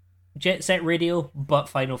Fantasy. Jet Set Radio, but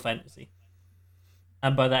Final Fantasy.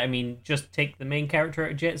 And by that I mean just take the main character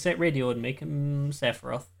out of Jet Set Radio and make him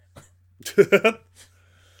Sephiroth. Sephiroth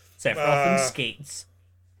and skates.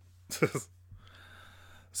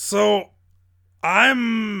 So,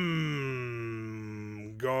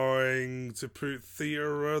 I'm going to put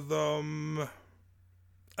Theatrhythm...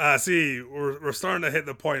 see, we're starting to hit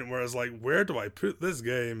the point where it's like, where do I put this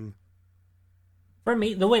game? For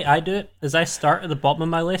me, the way I do it is I start at the bottom of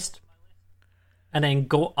my list and then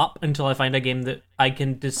go up until I find a game that I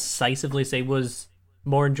can decisively say was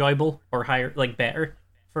more enjoyable or higher, like better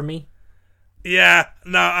for me. Yeah,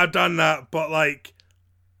 no, I've done that, but like,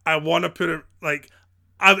 I want to put it, like,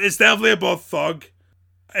 it's definitely above Thug.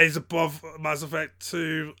 It's above Mass Effect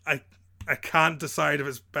 2. I can't decide if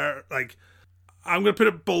it's better, like, I'm going to put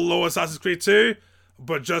it below Assassin's Creed 2,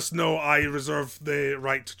 but just know I reserve the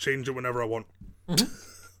right to change it whenever I want.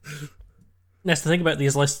 Mm-hmm. That's the thing about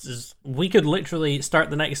these lists is we could literally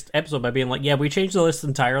start the next episode by being like, yeah, we changed the list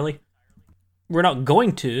entirely. We're not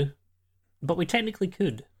going to, but we technically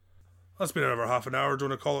could. That's been over half an hour. Do you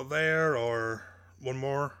want to call it there, or one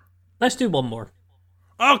more? Let's do one more.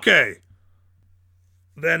 Okay.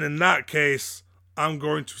 Then in that case, I'm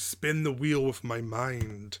going to spin the wheel with my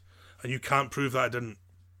mind. And you can't prove that I didn't.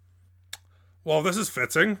 Well, this is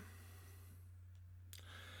fitting.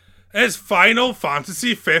 It's Final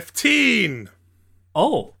Fantasy 15.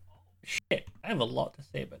 Oh, shit! I have a lot to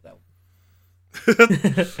say about that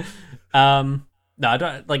one. No, I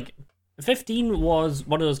don't like. 15 was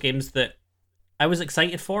one of those games that I was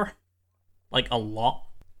excited for, like a lot.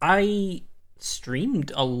 I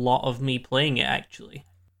streamed a lot of me playing it. Actually,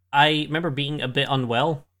 I remember being a bit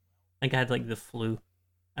unwell. I think I had like the flu,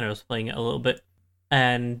 and I was playing it a little bit,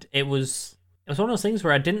 and it was one of those things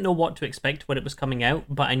where I didn't know what to expect when it was coming out,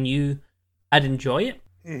 but I knew I'd enjoy it.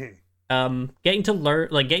 Mm-hmm.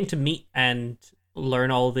 Getting to meet and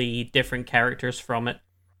learn all the different characters from it.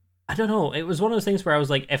 I don't know. It was one of those things where I was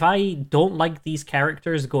like, if I don't like these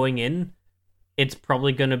characters going in, it's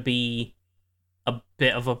probably gonna be a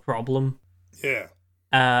bit of a problem. Yeah.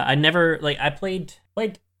 I never I played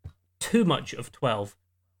too much of 12.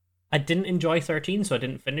 I didn't enjoy 13, so I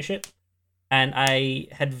didn't finish it, and I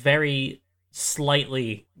had very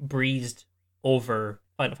slightly breezed over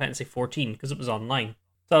Final Fantasy 14 because it was online.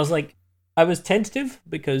 So I was like, I was tentative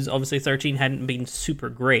because obviously 13 hadn't been super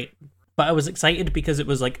great, but I was excited because it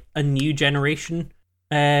was like a new generation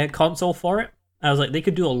console for it. I was like, they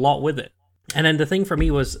could do a lot with it. And then the thing for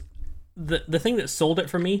me was, the thing that sold it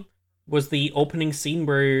for me was the opening scene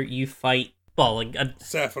where you fight,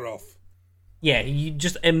 Sephiroth. Yeah, you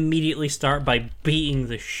just immediately start by beating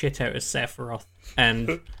the shit out of Sephiroth.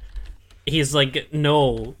 And he's like,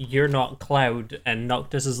 no, you're not Cloud, and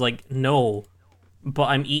Noctis is like, no, but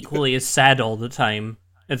I'm equally as sad all the time.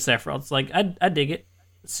 And Sephiroth's like, I dig it.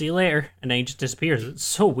 See you later, and then he just disappears. It's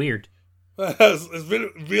so weird. It's really,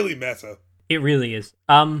 really meta. It really is.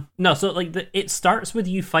 No, so like it starts with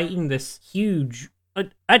you fighting this huge.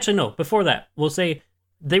 Actually, no. Before that, we'll say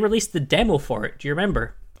they released the demo for it. Do you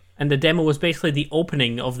remember? And the demo was basically the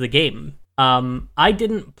opening of the game. I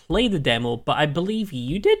didn't play the demo, but I believe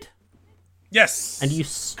you did. Yes, And you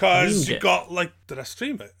because streamed you it, got like, did I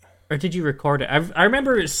stream it? or did you record it? I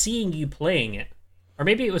remember seeing you playing it, or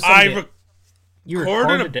maybe it was I something you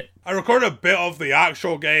recorded it. I recorded a bit of the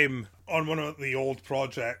actual game on one of the old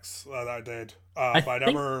projects that I did, but I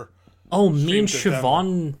never. Oh, me and streamed the demo.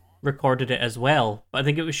 Siobhan recorded it as well, but I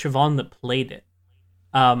think it was Siobhan that played it.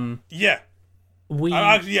 Yeah, We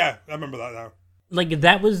I remember that now. like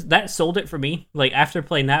that sold it for me. Like after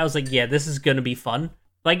playing that, I was like, yeah, this is gonna be fun.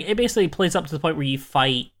 Like it basically plays up to the point where you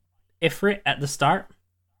fight Ifrit at the start,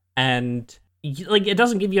 and like it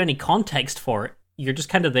doesn't give you any context for it. You're just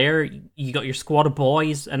kind of there. You got your squad of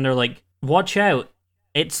boys, and they're like, "Watch out,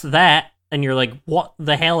 it's that," and you're like, "What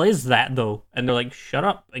the hell is that though?" And they're like, "Shut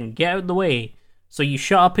up and get out of the way." So you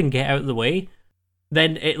shut up and get out of the way.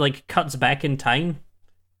 Then it like cuts back in time,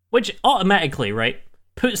 which automatically, right,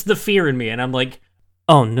 puts the fear in me, and I'm like,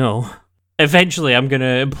 oh no. Eventually, I'm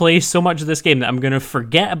gonna play so much of this game that I'm gonna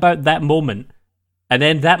forget about that moment, and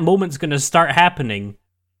then that moment's gonna start happening,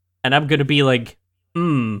 and I'm gonna be like,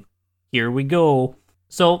 here we go.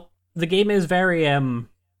 So the game is very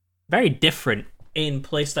different in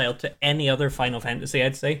playstyle to any other Final Fantasy,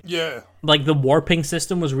 I'd say. Yeah, Like the warping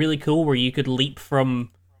system was really cool, where you could leap from,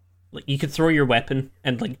 like you could throw your weapon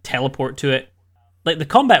and like teleport to it. Like the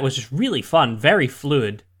combat was just really fun, very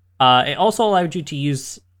fluid. It also allowed you to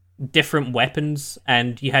use different weapons,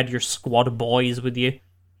 and you had your squad of boys with you.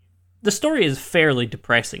 The story is fairly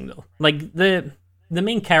depressing though. Like the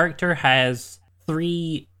main character has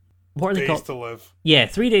three, what are they days called? to live. Yeah,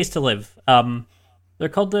 3 days to live. They're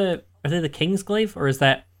called are they the Kingsglaive, or is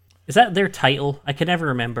that their title? I can never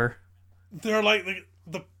remember. They're like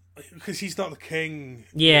the because he's not the king.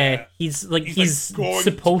 Yeah, he's going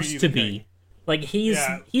supposed to the be. king. Like he's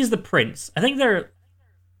Yeah. the prince. I think they're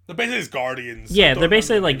basically his guardians. I yeah, don't they're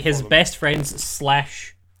basically remember the like name his for them. best friends /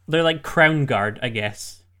 they're like crown guard, I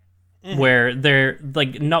guess. Where they're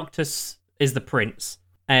like Noctis is the prince,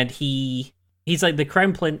 and he's like the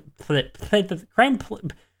clown prince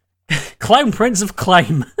of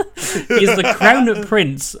Climb. He's the crown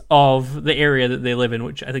prince of the area that they live in,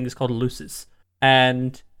 which I think is called Lucis.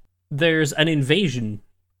 And there's an invasion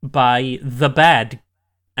by the bad,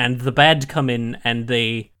 and the bad come in and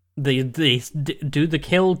they do the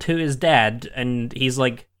kill to his dad, and he's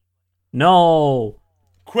like, no.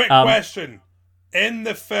 Quick question: in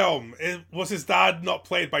the film, was his dad not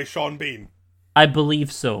played by Sean Bean? I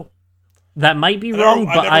believe so. That might be wrong,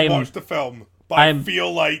 but I never watched the film, but I I'm-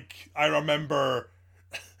 feel like I remember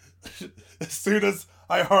as soon as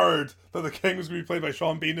I heard that the king was going to be played by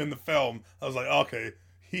Sean Bean in the film, I was like, okay,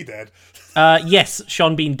 he dead. Yes,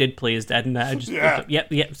 Sean Bean did play his dad in that. I just Yeah.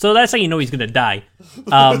 Yep. So that's how you know he's gonna die.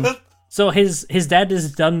 So his dad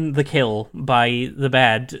has done the kill by the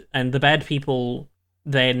bad, and the bad people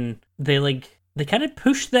then they kind of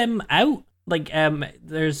push them out. Like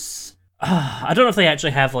there's I don't know if they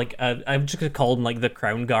actually have like I'm just gonna call them like the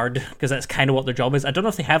Crown Guard, because that's kind of what their job is. I don't know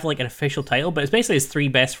if they have like an official title, but it's basically his three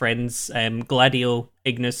best friends, Gladio,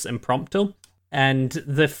 Ignis, and Prompto. And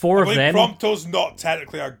the four I of believe them. Prompto's not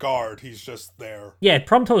technically a guard; he's just there. Yeah,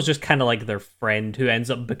 Prompto is just kind of like their friend who ends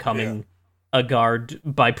up becoming a guard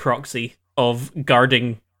by proxy of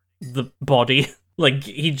guarding the body. Like,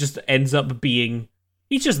 he just ends up being...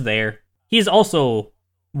 He's just there. He's also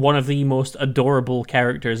one of the most adorable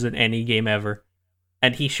characters in any game ever.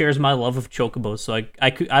 And he shares my love of Chocobos, so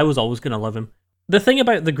I was always going to love him. The thing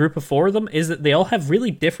about the group of four of them is that they all have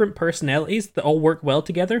really different personalities that all work well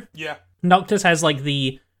together. Yeah. Noctis has like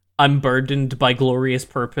the I'm burdened by glorious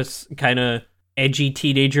purpose kind of edgy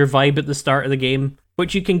teenager vibe at the start of the game,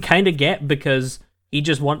 which you can kind of get because he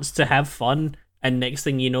just wants to have fun, and next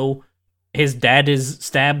thing you know, his dad is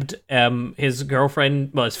stabbed, his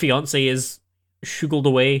girlfriend, well, his fiance is shuggled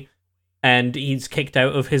away, and he's kicked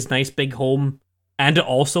out of his nice big home, and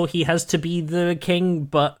also he has to be the king,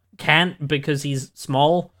 but can't because he's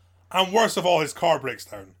small. And worst of all, his car breaks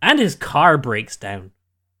down. And his car breaks down.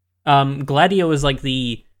 Gladio is like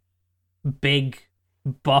the big,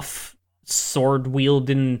 buff,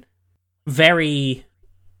 sword-wielding, very...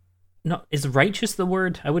 No, is righteous the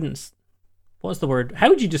word? I wouldn't... What's the word? How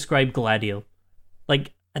would you describe Gladio?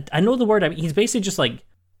 Like, I know the word, I mean, he's basically just like...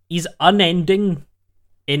 He's unending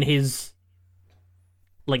in his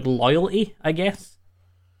like loyalty, I guess.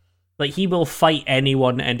 Like, he will fight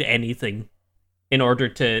anyone and anything in order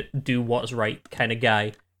to do what's right kind of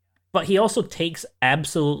guy. But he also takes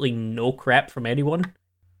absolutely no crap from anyone,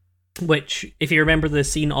 which, if you remember the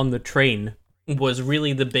scene on the train, was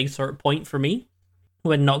really the big sort of point for me.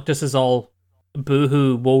 When Noctis is all,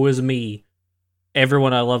 boo-hoo, woe is me,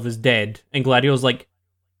 everyone I love is dead. And Gladio's like,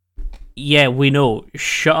 yeah, we know,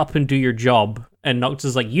 shut up and do your job. And Noctis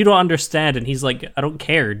is like, you don't understand. And he's like, I don't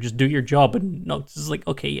care, just do your job. And Noctis is like,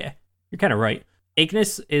 okay, yeah, you're kind of right.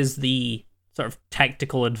 Ignis is the sort of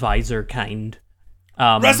tactical advisor kind.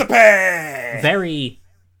 Recipe! Very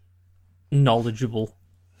knowledgeable.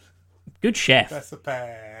 Good chef. Recipe.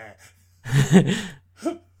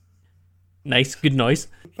 Nice, good noise.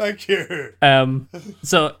 Thank you.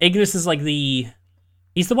 So Ignis is like he's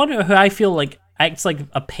the one who I feel like acts like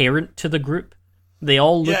a parent to the group. They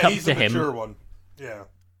all look up to him. He's a mature one. Yeah.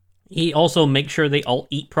 He also makes sure they all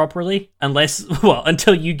eat properly,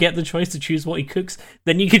 until you get the choice to choose what he cooks.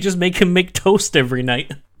 Then you could just make him make toast every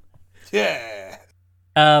night. Yeah.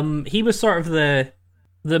 He was sort of the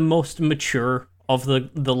most mature of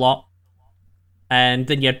the lot, and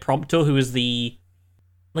then you had Prompto, who was the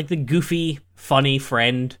goofy, funny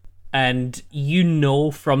friend, and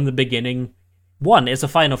from the beginning, one, it's a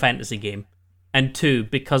Final Fantasy game, and two,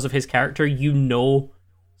 because of his character,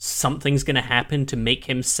 something's going to happen to make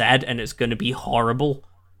him sad, and it's going to be horrible,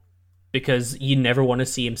 because you never want to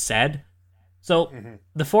see him sad. So,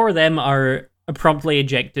 the four of them are promptly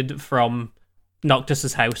ejected from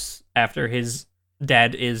Noctis's house after his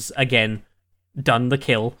dad is, again, done the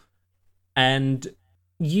kill, and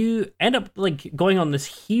you end up going on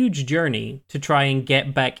this huge journey to try and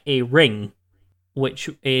get back a ring, which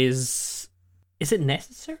is it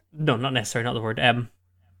necessary? No, not necessary, not the word.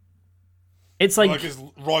 It's like his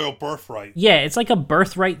royal birthright. Yeah, it's like a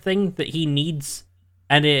birthright thing that he needs,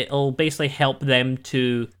 and it'll basically help them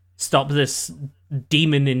to stop this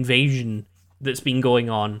demon invasion that's been going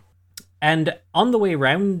on. And on the way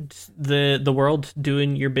around the world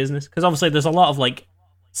doing your business, because obviously there's a lot of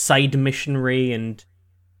side missionary and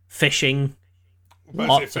fishing.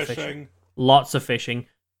 Lots of fishing.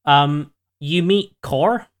 You meet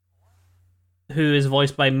Core, who is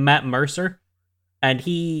voiced by Matt Mercer, and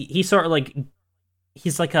he's sort of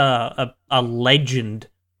he's like a legend,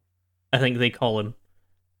 I think they call him,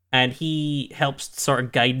 and he helps sort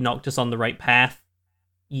of guide Noctis on the right path.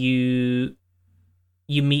 You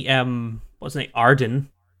meet what's his name, Arden.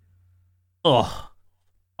 Ugh,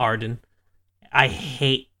 Arden. I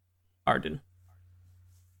hate Arden.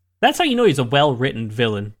 That's how you know he's a well-written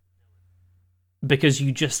villain, because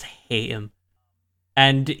you just hate him.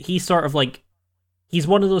 And he's sort of he's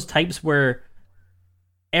one of those types where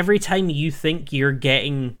every time you think you're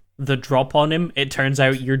getting the drop on him, it turns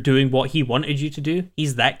out you're doing what he wanted you to do.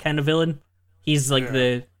 He's that kind of villain. He's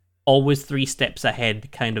the always 3 steps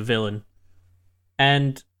ahead kind of villain.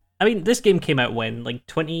 And, I mean, this game came out when?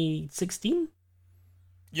 2016?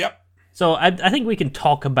 Yep. So I think we can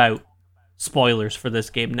talk about spoilers for this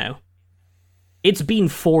game now. It's been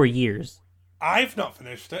 4 years. I've not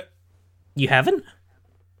finished it. You haven't?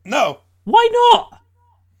 No. Why not?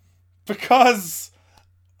 Because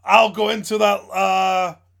I'll go into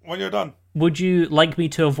that when you're done. Would you like me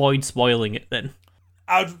to avoid spoiling it then?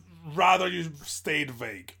 I'd rather you stayed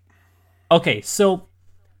vague. Okay, so...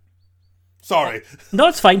 Sorry. No,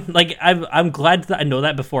 it's fine. I'm glad that I know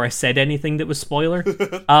that before I said anything that was spoiler.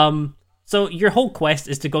 So your whole quest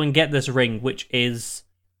is to go and get this ring, which is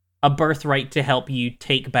a birthright to help you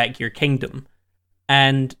take back your kingdom.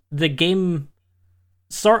 And the game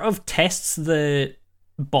sort of tests the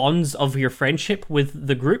bonds of your friendship with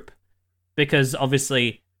the group, because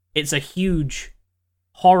obviously it's a huge,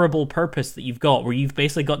 horrible purpose that you've got, where you've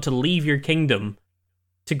basically got to leave your kingdom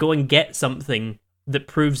to go and get something that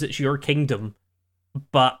proves it's your kingdom,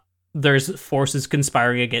 but there's forces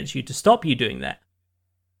conspiring against you to stop you doing that.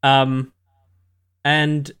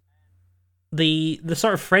 And the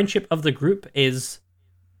sort of friendship of the group is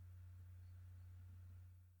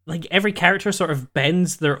every character sort of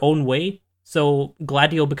bends their own way. So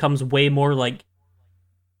Gladio becomes way more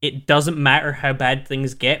it doesn't matter how bad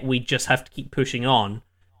things get, we just have to keep pushing on.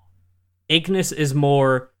 Ignis is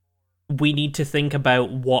more, we need to think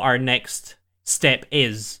about what our next step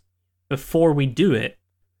is before we do it.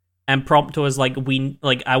 And Prompto is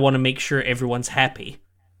I want to make sure everyone's happy.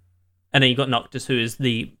 And then you got Noctis, who is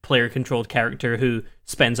the player-controlled character who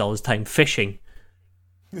spends all his time fishing.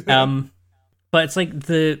 But it's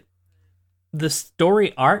the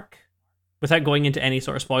story arc, without going into any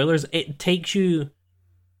sort of spoilers, it takes you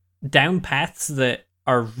down paths that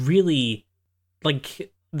are really,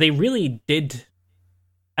 they really did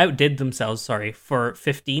outdid themselves, sorry, for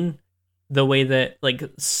 15. The way that, like,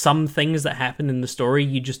 some things that happen in the story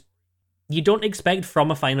you don't expect from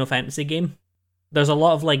a Final Fantasy game. There's a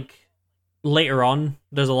lot of, like, later on,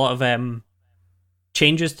 there's a lot of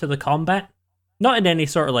changes to the combat. Not in any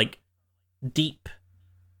sort of, like, deep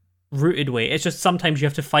rooted way. It's just sometimes you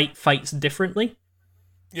have to fight fights differently.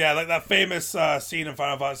 Yeah, like that famous scene in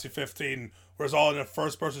Final Fantasy 15 where it's all in a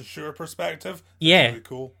first-person shooter perspective. Yeah. Really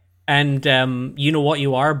cool. And You Know What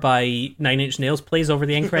You Are by Nine Inch Nails plays over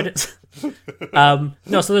the end credits.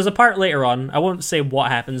 No, so there's a part later on, I won't say what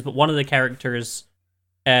happens, but one of the characters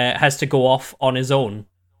has to go off on his own.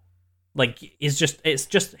 Like, it's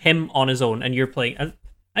just him on his own, and you're playing...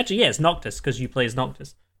 Actually, yeah, it's Noctis, because you play as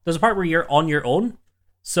Noctis. There's a part where you're on your own,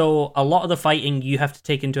 so a lot of the fighting, you have to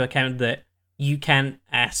take into account that you can't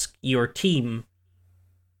ask your team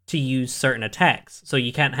to use certain attacks. So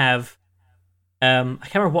you can't have... I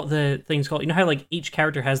can't remember what the thing's called. You know how, like, each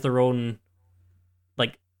character has their own...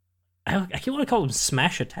 Like, I keep want to call them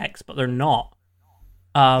smash attacks, but they're not.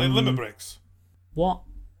 Like limit breaks. What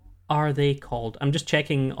are they called? I'm just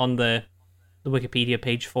checking on the Wikipedia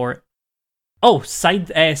page for it. Oh,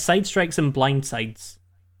 side strikes and blind sides.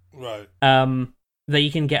 Right. That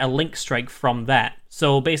you can get a link strike from that.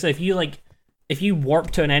 So basically, if you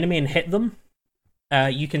warp to an enemy and hit them,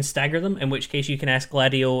 you can stagger them. In which case, you can ask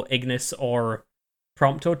Gladio, Ignis, or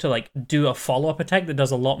Prompto to, like, do a follow-up attack that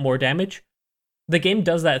does a lot more damage. The game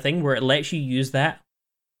does that thing where it lets you use that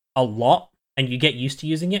a lot, and you get used to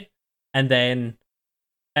using it, and then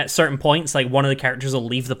at certain points, like, one of the characters will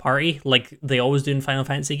leave the party, like they always do in Final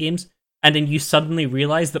Fantasy games, and then you suddenly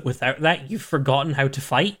realize that without that, you've forgotten how to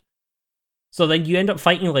fight. So then you end up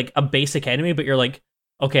fighting, like, a basic enemy, but you're like,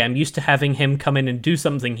 okay, I'm used to having him come in and do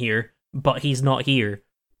something here, but he's not here.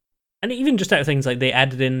 And even just out of things, like, they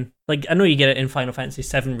added in, like, I know you get it in Final Fantasy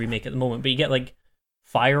VII Remake at the moment, but you get, like,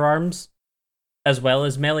 firearms as well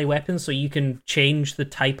as melee weapons, so you can change the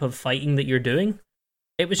type of fighting that you're doing.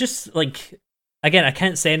 It was just, like, again, I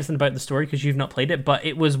can't say anything about the story because you've not played it, but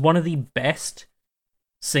it was one of the best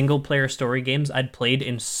single-player story games I'd played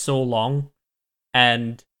in so long.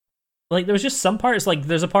 And, like, there was just some parts, like,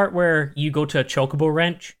 there's a part where you go to a chocobo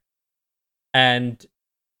ranch, and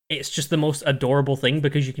it's just the most adorable thing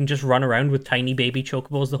because you can just run around with tiny baby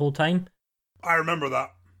chocobos the whole time. I remember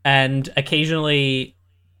that. And occasionally,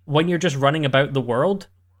 when you're just running about the world,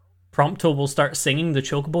 Prompto will start singing the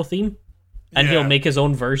chocobo theme, and he'll make his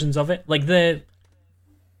own versions of it. Like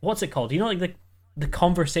what's it called? You know, like the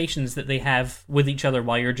conversations that they have with each other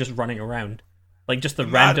while you're just running around. Like, just the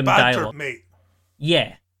random dialogue. Mate.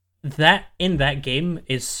 Yeah. That, in that game,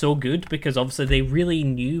 is so good because obviously they really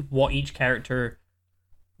knew what each character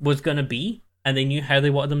was going to be, and they knew how they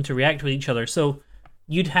wanted them to react with each other. So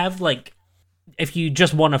you'd have, like, if you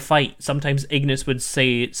just want to fight, sometimes Ignis would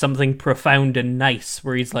say something profound and nice,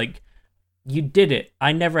 where he's like, you did it,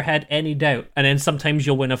 I never had any doubt. And then sometimes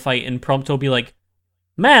you'll win a fight and Prompto will be like,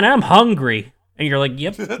 man, I'm hungry. And you're like,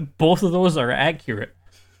 yep, both of those are accurate.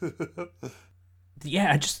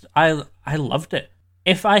 Yeah, I loved it.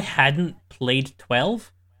 If I hadn't played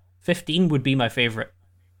 12, 15 would be my favorite.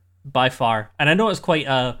 By far. And I know it's quite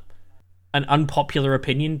an unpopular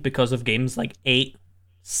opinion because of games like 8,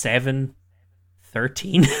 7,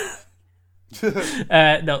 13.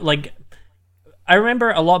 No, like, I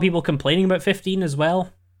remember a lot of people complaining about 15 as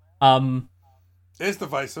well. It's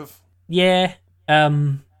divisive. Yeah. I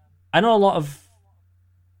know a lot of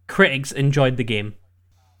critics enjoyed the game.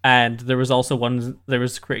 And there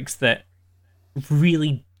was critics that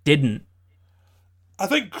really didn't. I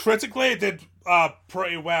think critically it did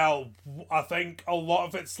pretty well. I think a lot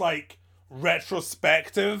of it's, like,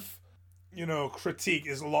 retrospective, you know, critique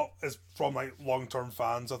is from, like, long-term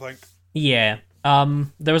fans, I think. Yeah.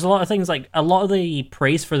 There was a lot of things, like, a lot of the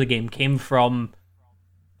praise for the game came from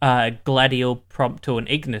Gladio, Prompto, and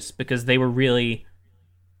Ignis, because they were really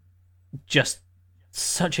just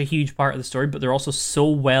such a huge part of the story, but they're also so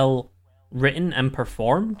well written and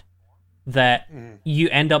performed that you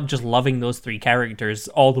end up just loving those three characters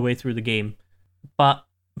all the way through the game. But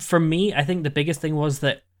for me, I think the biggest thing was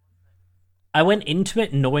that I went into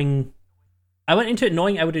it knowing I would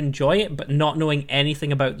enjoy it, but not knowing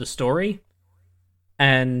anything about the story.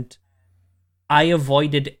 And I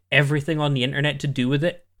avoided everything on the internet to do with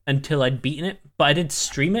it until I'd beaten it, but I did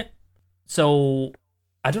stream it. So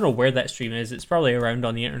I don't know where that stream is. It's probably around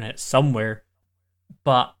on the internet somewhere.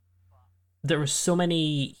 But there were so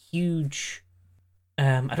many huge,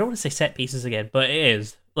 I don't want to say set pieces again, but it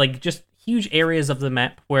is. Like, just huge areas of the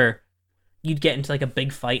map where you'd get into, like, a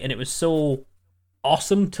big fight, and it was so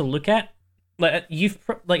awesome to look at.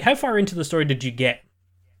 Like, how far into the story did you get?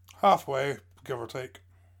 Halfway, give or take.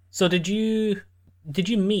 So did you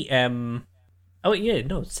meet Oh yeah,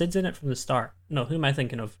 no, Sid's in it from the start. No, who am I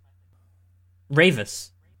thinking of? Ravis.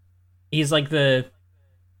 He's like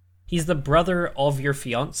he's the brother of your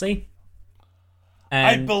fiance.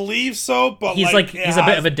 I And believe so, but he's like he's a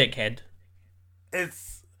bit of a dickhead.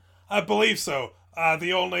 it's. I believe so.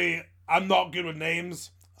 I'm not good with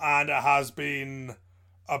names, and it has been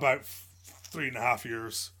about 3.5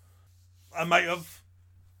 years. I might have.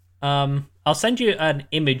 I'll send you an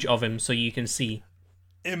image of him so you can see.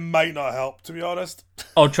 It might not help, to be honest.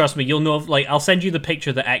 Oh, trust me, you'll know. Like, I'll send you the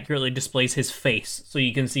picture that accurately displays his face, so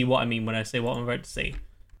you can see what I mean when I say what I'm about to say.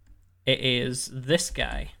 It is this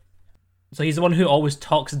guy. So he's the one who always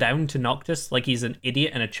talks down to Noctis like he's an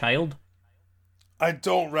idiot and a child. I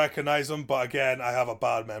don't recognize him, but again, I have a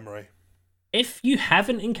bad memory. If you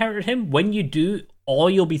haven't encountered him, when you do, all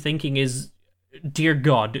you'll be thinking is, "Dear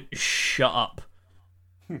God, shut up."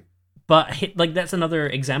 But like that's another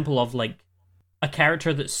example of like a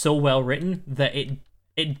character that's so well written that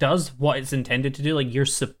it does what it's intended to do. Like you're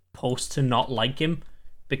supposed to not like him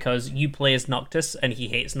because you play as Noctis and he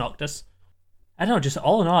hates Noctis. I don't know, just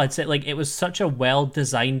all in all, I'd say like it was such a well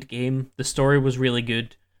designed game. The story was really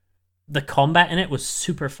good. The combat in it was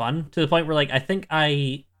super fun to the point where like I think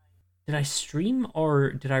did I stream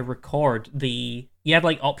or did I record you had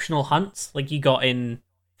like optional hunts like you got in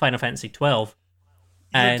Final Fantasy 12.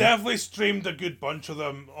 You definitely streamed a good bunch of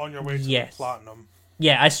them on your way to the platinum.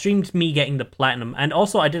 Yeah, I streamed me getting the platinum, and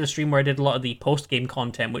also I did a stream where I did a lot of the post-game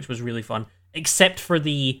content, which was really fun, except for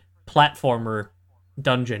the platformer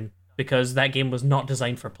dungeon, because that game was not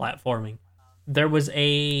designed for platforming. There was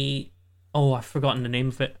I've forgotten the name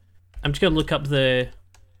of it. I'm just going to look up the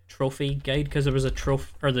trophy guide, because there was the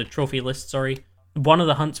trophy list, sorry. One of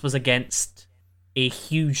the hunts was against a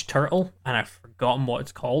huge turtle, and I've forgotten what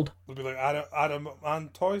it's called. It'll be like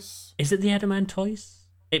Adamantoise? Is it the Adamantoise?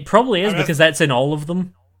 It probably is, because that's in all of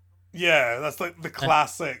them. Yeah, that's like the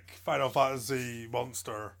classic Final Fantasy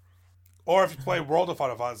monster. Or if you play World of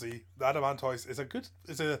Final Fantasy, the Adamantoise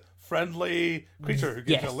is a friendly creature who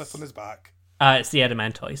gives you a lift on his back. It's the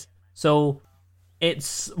Adamantoise. So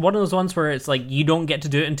it's one of those ones where it's like you don't get to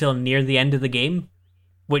do it until near the end of the game,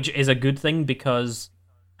 which is a good thing because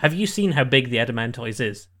have you seen how big the Adamantoise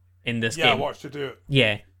is in this game? Yeah, I watched you do it.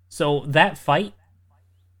 Yeah. So that fight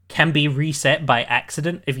can be reset by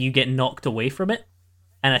accident if you get knocked away from it.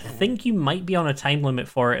 And I think you might be on a time limit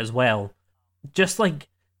for it as well. Just like,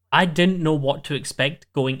 I didn't know what to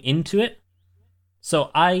expect going into it.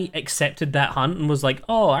 So I accepted that hunt and was like,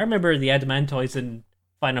 oh, I remember the Adamantoise in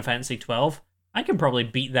Final Fantasy 12. I can probably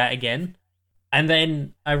beat that again. And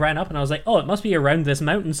then I ran up and I was like, oh, it must be around this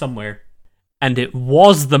mountain somewhere. And it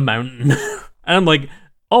was the mountain. And I'm like,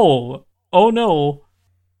 oh no,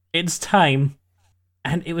 it's time.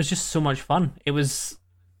 And it was just so much fun. It was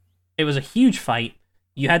a huge fight.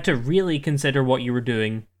 You had to really consider what you were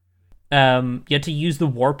doing. You had to use the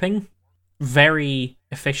warping very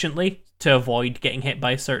efficiently to avoid getting hit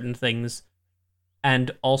by certain things,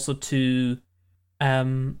 and also to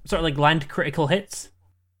sort of like land critical hits.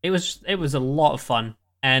 It was a lot of fun,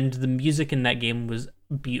 and the music in that game was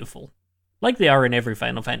beautiful, like they are in every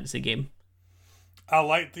Final Fantasy game. I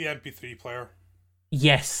liked the MP3 player.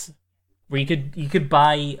 Yes, where you could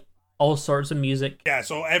buy all sorts of music. Yeah,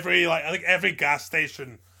 so I think every gas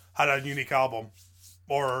station had a unique album,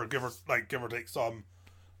 or give or take some.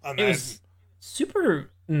 And it was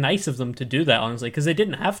super nice of them to do that, honestly, because they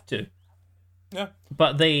didn't have to. Yeah.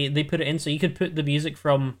 But they put it in so you could put the music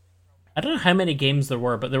from, I don't know how many games there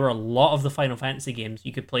were, but there were a lot of the Final Fantasy games.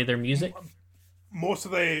 You could play their music. Most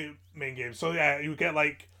of the main games. So yeah, you would get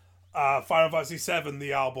like Final Fantasy 7,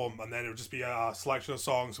 the album, and then it would just be a selection of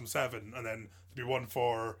songs from 7, and then there'd be one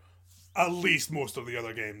for at least most of the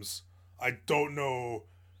other games. I don't know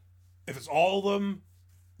if it's all of them,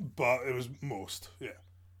 but it was most, yeah.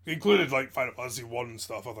 It included like Final Fantasy 1 and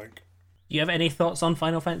stuff, I think. Do you have any thoughts on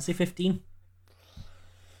Final Fantasy 15?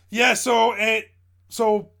 Yeah, so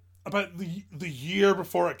about the year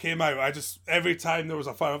before it came out, every time there was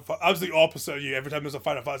I was the opposite of you. Every time there was a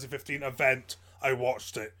Final Fantasy 15 event, I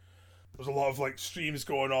watched it. There was a lot of like streams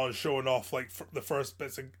going on, showing off like the first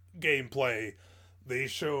bits of gameplay. They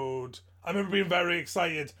showed. I remember being very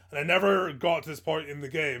excited, and I never got to this point in the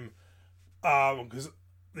game, because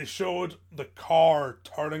they showed the car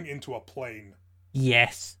turning into a plane.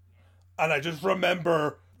 Yes. And I just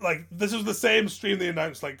remember, like, this was the same stream they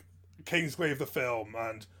announced, like, Kingsglaive the film,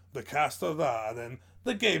 and the cast of that, and then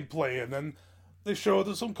the gameplay, and then they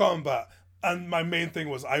showed some combat. And my main thing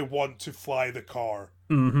was, I want to fly the car.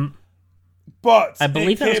 Mm-hmm. But I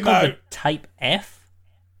believe that was called the Type F,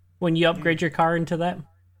 when you upgrade your car into that.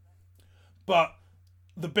 But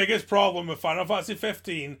the biggest problem with Final Fantasy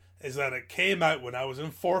 15 is that it came out when I was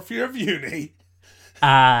in 4th year of uni.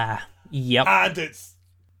 Yep. And it's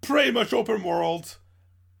pretty much open world.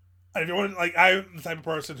 And if you want, like, I'm the type of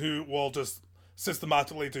person who will just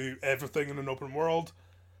systematically do everything in an open world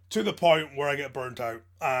to the point where I get burnt out.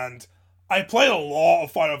 And I played a lot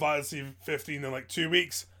of Final Fantasy 15 in like 2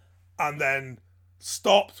 weeks and then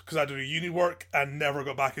stopped because I had to do uni work and never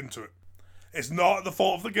got back into it. It's not the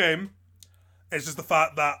fault of the game. It's just the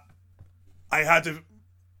fact that I had to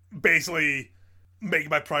basically make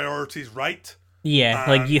my priorities right. Yeah,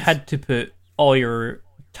 like you had to put all your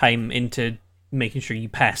time into making sure you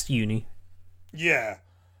passed uni. Yeah.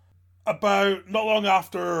 About not long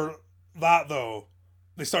after that, though,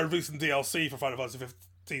 they started releasing DLC for Final Fantasy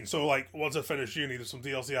 15. So, like, once I finished uni, there's some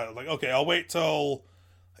DLC out. Like, okay, I'll wait till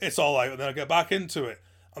it's all out and then I'll get back into it.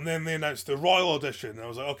 And then they announced the Royal Edition. And I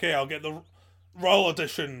was like, okay, I'll get the Royal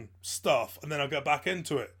Edition stuff and then I'll get back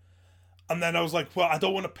into it. And then I was like, well, I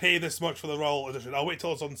don't want to pay this much for the Royal Edition. I'll wait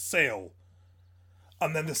till it's on sale.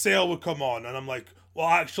 And then the sale would come on, and I'm like, well,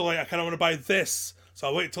 actually, I kind of want to buy this, so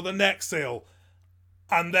I'll wait till the next sale.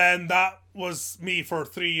 And then that was me for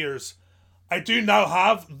 3 years. I do now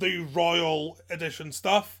have the Royal Edition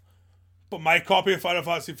stuff, but my copy of Final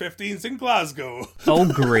Fantasy 15 is in Glasgow.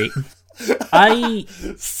 Oh, great.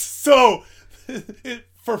 So,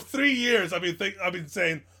 for 3 years, I've been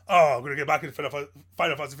saying, oh, I'm going to get back into Final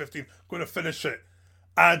Fantasy 15, I'm going to finish it.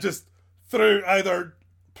 And just through either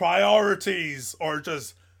priorities or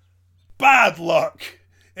just bad luck,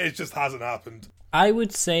 it just hasn't happened. I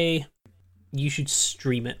would say you should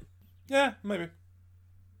stream it. Yeah, maybe.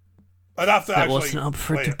 I'd have to that actually wasn't up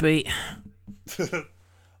for debate.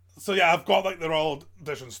 So yeah, I've got like the Royal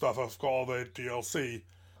Edition stuff, I've got all the DLC,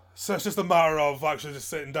 so it's just a matter of actually just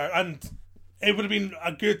sitting down, and it would have been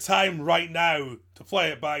a good time right now to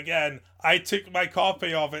play it, but again, I took my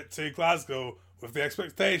copy of it to Glasgow with the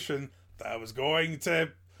expectation that I was going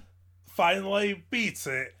to finally beat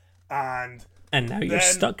it, and now you're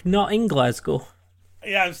stuck not in Glasgow.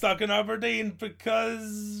 Yeah, I'm stuck in Aberdeen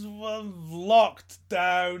because of locked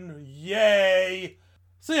down. Yay!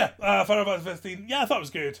 So yeah, Final Fantasy 15. Yeah, I thought it was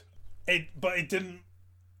good. But it didn't,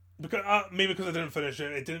 because maybe because I didn't finish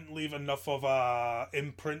it. It didn't leave enough of a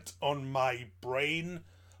imprint on my brain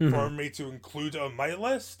for me to include it on my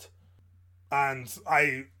list. And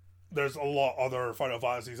there's a lot other Final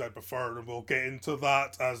Fantasies I prefer, and we'll get into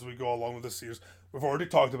that as we go along with this series. We've already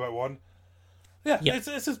talked about one. Yeah, yep.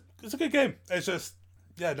 It's a good game. It's just,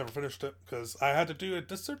 yeah, I never finished it because I had to do a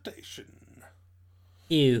dissertation.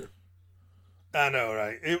 Ew. I know,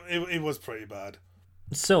 right? It was pretty bad.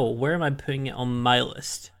 So, where am I putting it on my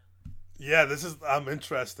list? Yeah, I'm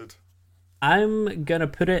interested. I'm gonna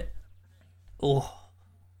put it...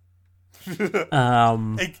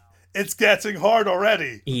 It's getting hard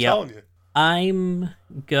already. I'm telling you. I'm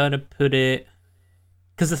gonna put it...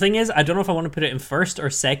 Because the thing is, I don't know if I want to put it in first or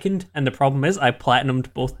second, and the problem is I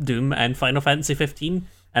platinumed both Doom and Final Fantasy 15,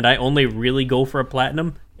 and I only really go for a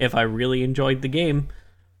platinum if I really enjoyed the game.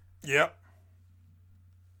 Yep.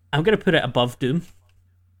 I'm gonna put it above Doom.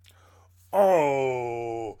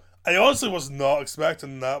 Oh, I honestly was not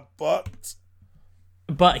expecting that, but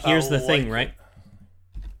here's the thing, right?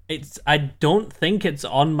 I don't think it's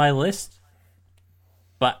on my list,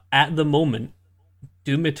 but at the moment,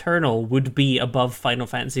 Doom Eternal would be above Final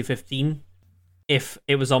Fantasy 15 if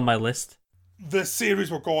it was on my list. The series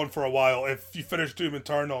were going for a while. If you finish Doom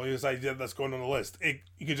Eternal, you decide, yeah, that's going on the list,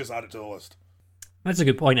 you can just add it to the list. That's a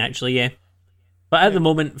good point, actually, yeah. But at the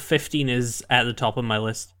moment, 15 is at the top of my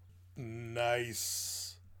list.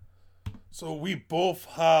 Nice. So we both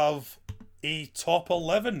have a top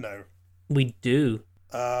 11 now. We do.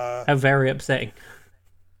 How very upsetting.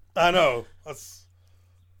 I know. That's...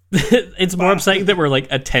 It's more upsetting that we're like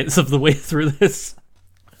a tenth of the way through this.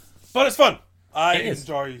 But it's fun. I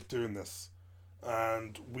enjoy doing this.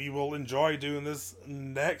 And we will enjoy doing this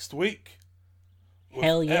next week.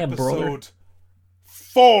 Hell yeah, brother. Episode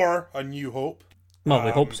 4, A New Hope. Well,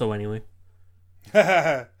 we hope so anyway.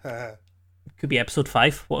 Could be episode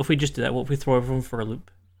 5. What if we just do that? What if we throw everyone for a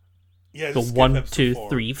loop? Yeah, go 1, 2,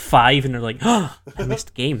 3, 5, and they're like, oh, I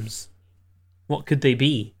missed games. What could they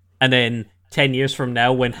be? And then 10 years from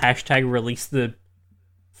now, when hashtag release the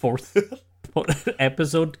 4th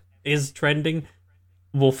episode is trending,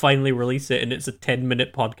 we'll finally release it, and it's a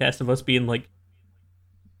 10-minute podcast of us being like,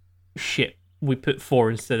 shit, we put 5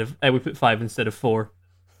 instead of 4.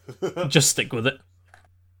 Just stick with it.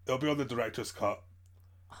 It'll be on the director's cut.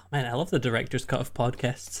 Oh, man, I love the director's cut of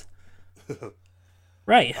podcasts.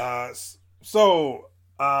 Right. So,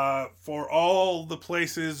 for all the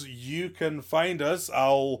places you can find us,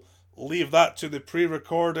 I'll leave that to the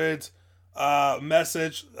pre-recorded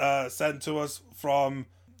message sent to us from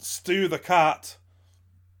Stu the cat.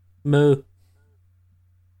 Moo.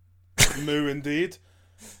 Moo indeed.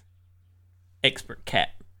 Expert cat.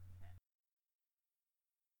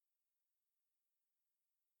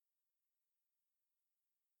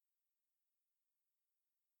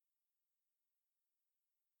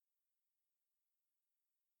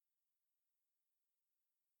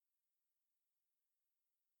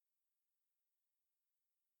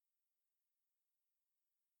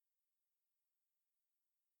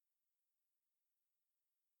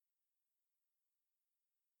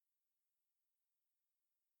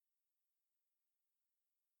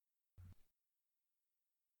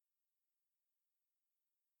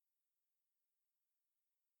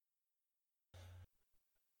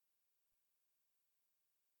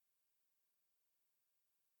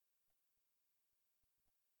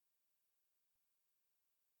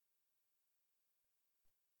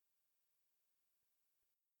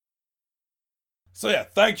 So yeah,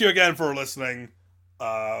 thank you again for listening.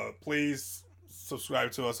 Please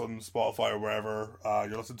subscribe to us on Spotify or wherever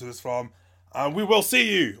you're listening to this from. And we will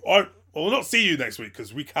see you, or we'll not see you next week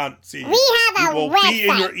because we can't see you. We have a will website, be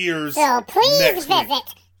in your ears so please next visit week.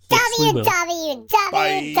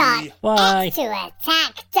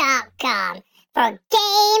 www.xtoattack.com for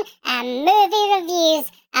game and movie reviews,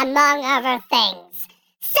 among other things.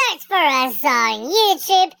 Search for us on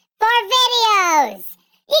YouTube for videos.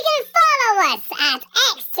 You can follow us at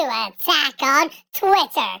X2Attack on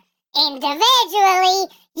Twitter. Individually,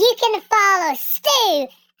 you can follow Stu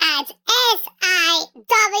at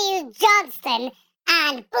SIW Johnston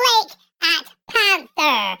and Blake at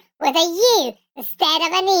Panther with a U instead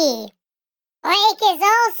of an E. Blake is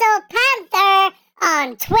also Panther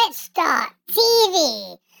on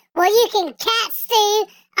Twitch.tv, where you can catch Stu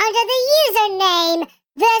under the username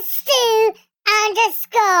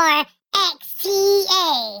TheStu_XTA.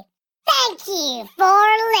 Thank you for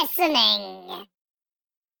listening.